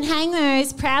 love. So we can hang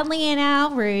those proudly in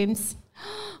our rooms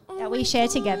that we share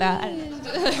together.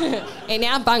 In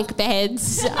our bunk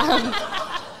beds.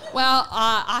 Well,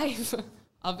 I've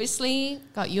obviously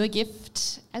got you a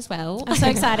gift as well. I'm so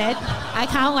excited. I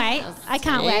can't wait. I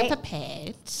can't Very wait.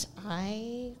 prepared.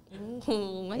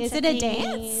 Is it a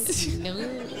dance? No.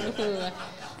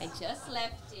 I just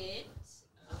left it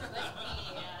over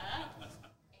here.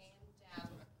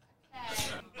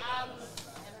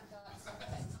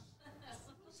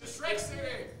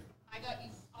 I got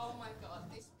you. Oh my God,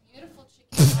 this beautiful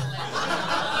chicken salad.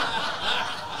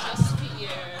 Just for you.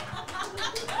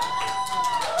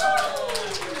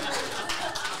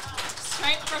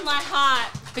 Straight from my heart.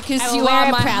 Because I will you wear are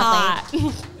it my proudly.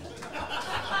 heart.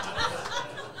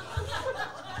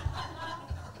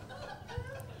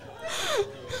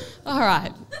 All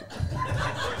right.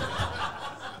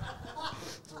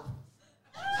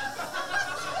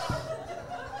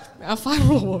 Our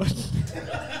final award.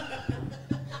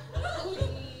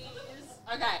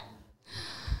 Okay.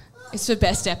 It's for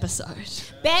best episode.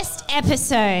 Best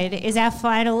episode is our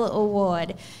final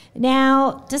award.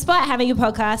 Now, despite having a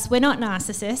podcast, we're not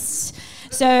narcissists.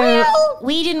 So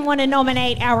we didn't want to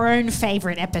nominate our own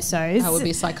favourite episodes. That would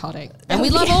be psychotic. And we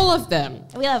love all of them.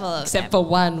 We love all of them. Except for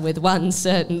one with one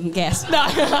certain guest. No.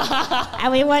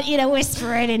 And we want you to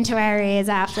whisper it into our ears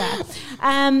after.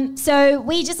 So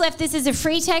we just left this as a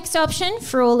free text option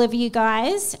for all of you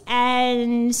guys.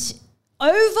 And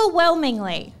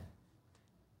overwhelmingly...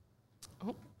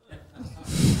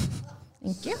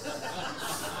 Thank you.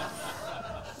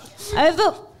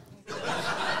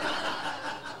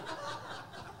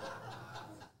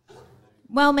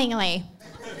 Overwhelmingly,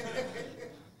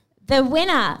 the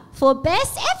winner for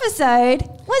best episode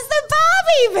was the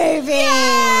Barbie movie. Yay!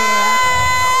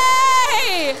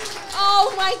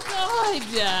 Oh my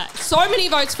God. So many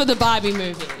votes for the Barbie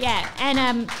movie. Yeah,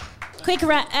 and quick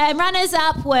runners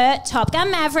up were Top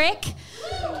Gun Maverick,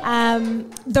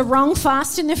 The Wrong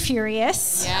Fast and the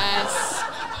Furious. Yes.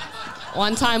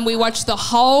 One time we watched the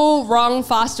whole wrong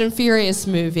Fast and Furious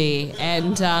movie,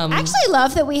 and I actually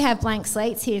love that we have blank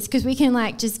slates here because we can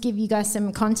like just give you guys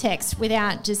some context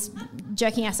without just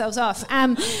jerking ourselves off.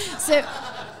 So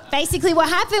basically what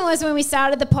happened was when we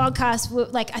started the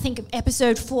podcast, like I think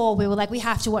episode 4, we were like, we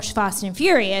have to watch Fast and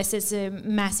Furious. It's a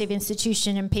massive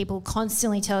institution and people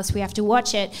constantly tell us we have to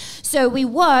watch it. So we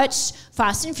watched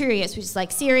Fast and Furious, which is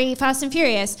like Siri, Fast and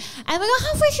Furious. And we got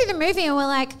halfway through the movie and we're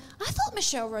like, I thought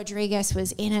Michelle Rodriguez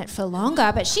was in it for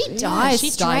longer, but she died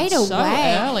straight away. So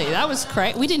early. That was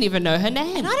great. We didn't even know her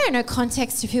name. And I don't know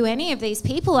context of who any of these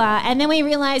people are. And then we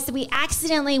realised that we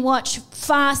accidentally watched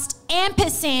Fast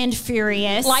ampersand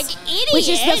Furious. Like idiots. Which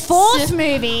is the 4th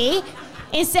movie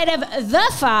instead of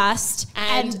The Fast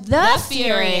and The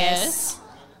Furious.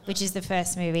 Which is the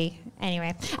first movie.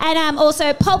 Anyway. And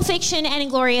also Pulp Fiction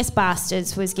and Inglourious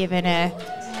Bastards was given a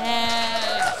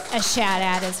shout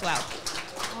out as well.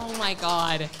 Oh my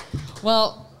God.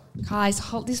 Well, guys,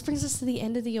 this brings us to the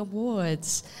end of the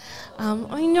awards.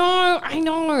 I know.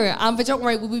 But don't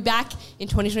worry, we'll be back in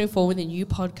 2024 with a new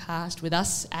podcast with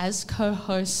us as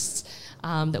co-hosts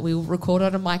that we will record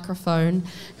on a microphone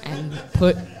and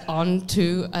put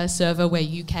onto a server where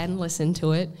you can listen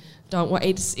to it. Don't worry.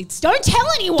 It's Don't tell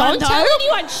anyone, Don't though. tell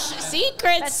anyone.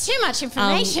 Secrets. That's too much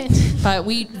information. But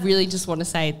we really just want to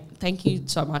say thank you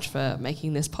so much for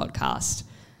making this podcast.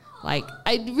 Like,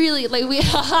 I really, like,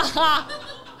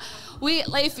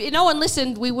 if no one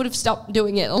listened, we would have stopped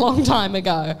doing it a long time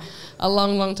ago. A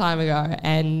long time ago.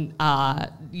 And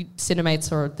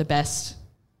Cinemates are the best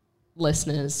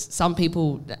listeners. Some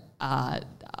people are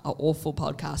awful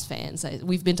podcast fans.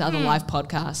 We've been to other live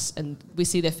podcasts and we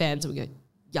see their fans and we go,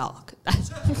 yuck.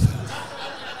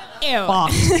 Ew.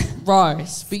 Fucked.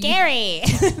 Gross. But Scary.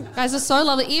 you guys are so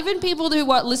lovely. Even people who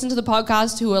listen to the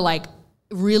podcast who are like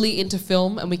really into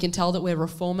film, and we can tell that we're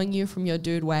reforming you from your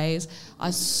dude ways,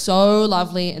 are so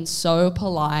lovely and so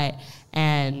polite,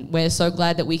 and we're so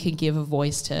glad that we can give a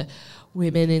voice to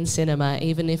women in cinema,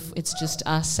 even if it's just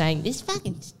us saying this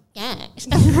fucking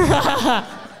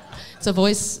it's a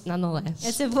voice nonetheless.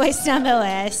 It's a voice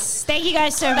nonetheless. Thank you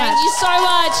guys so much. Thank you so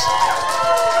much.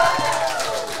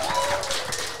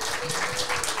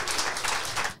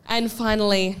 And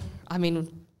finally, I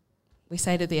mean, we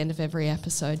say it at the end of every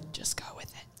episode, just go with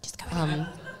it. Just go with it.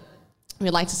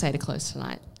 We'd like to say to close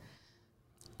tonight.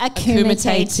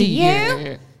 Akumite to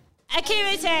you.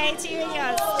 Akumite to you.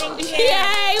 Yes. Thank you.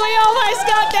 Yay, we almost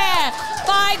got there.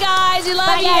 Bye, guys. We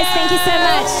love you. Bye, guys. Thank you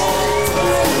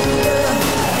so much.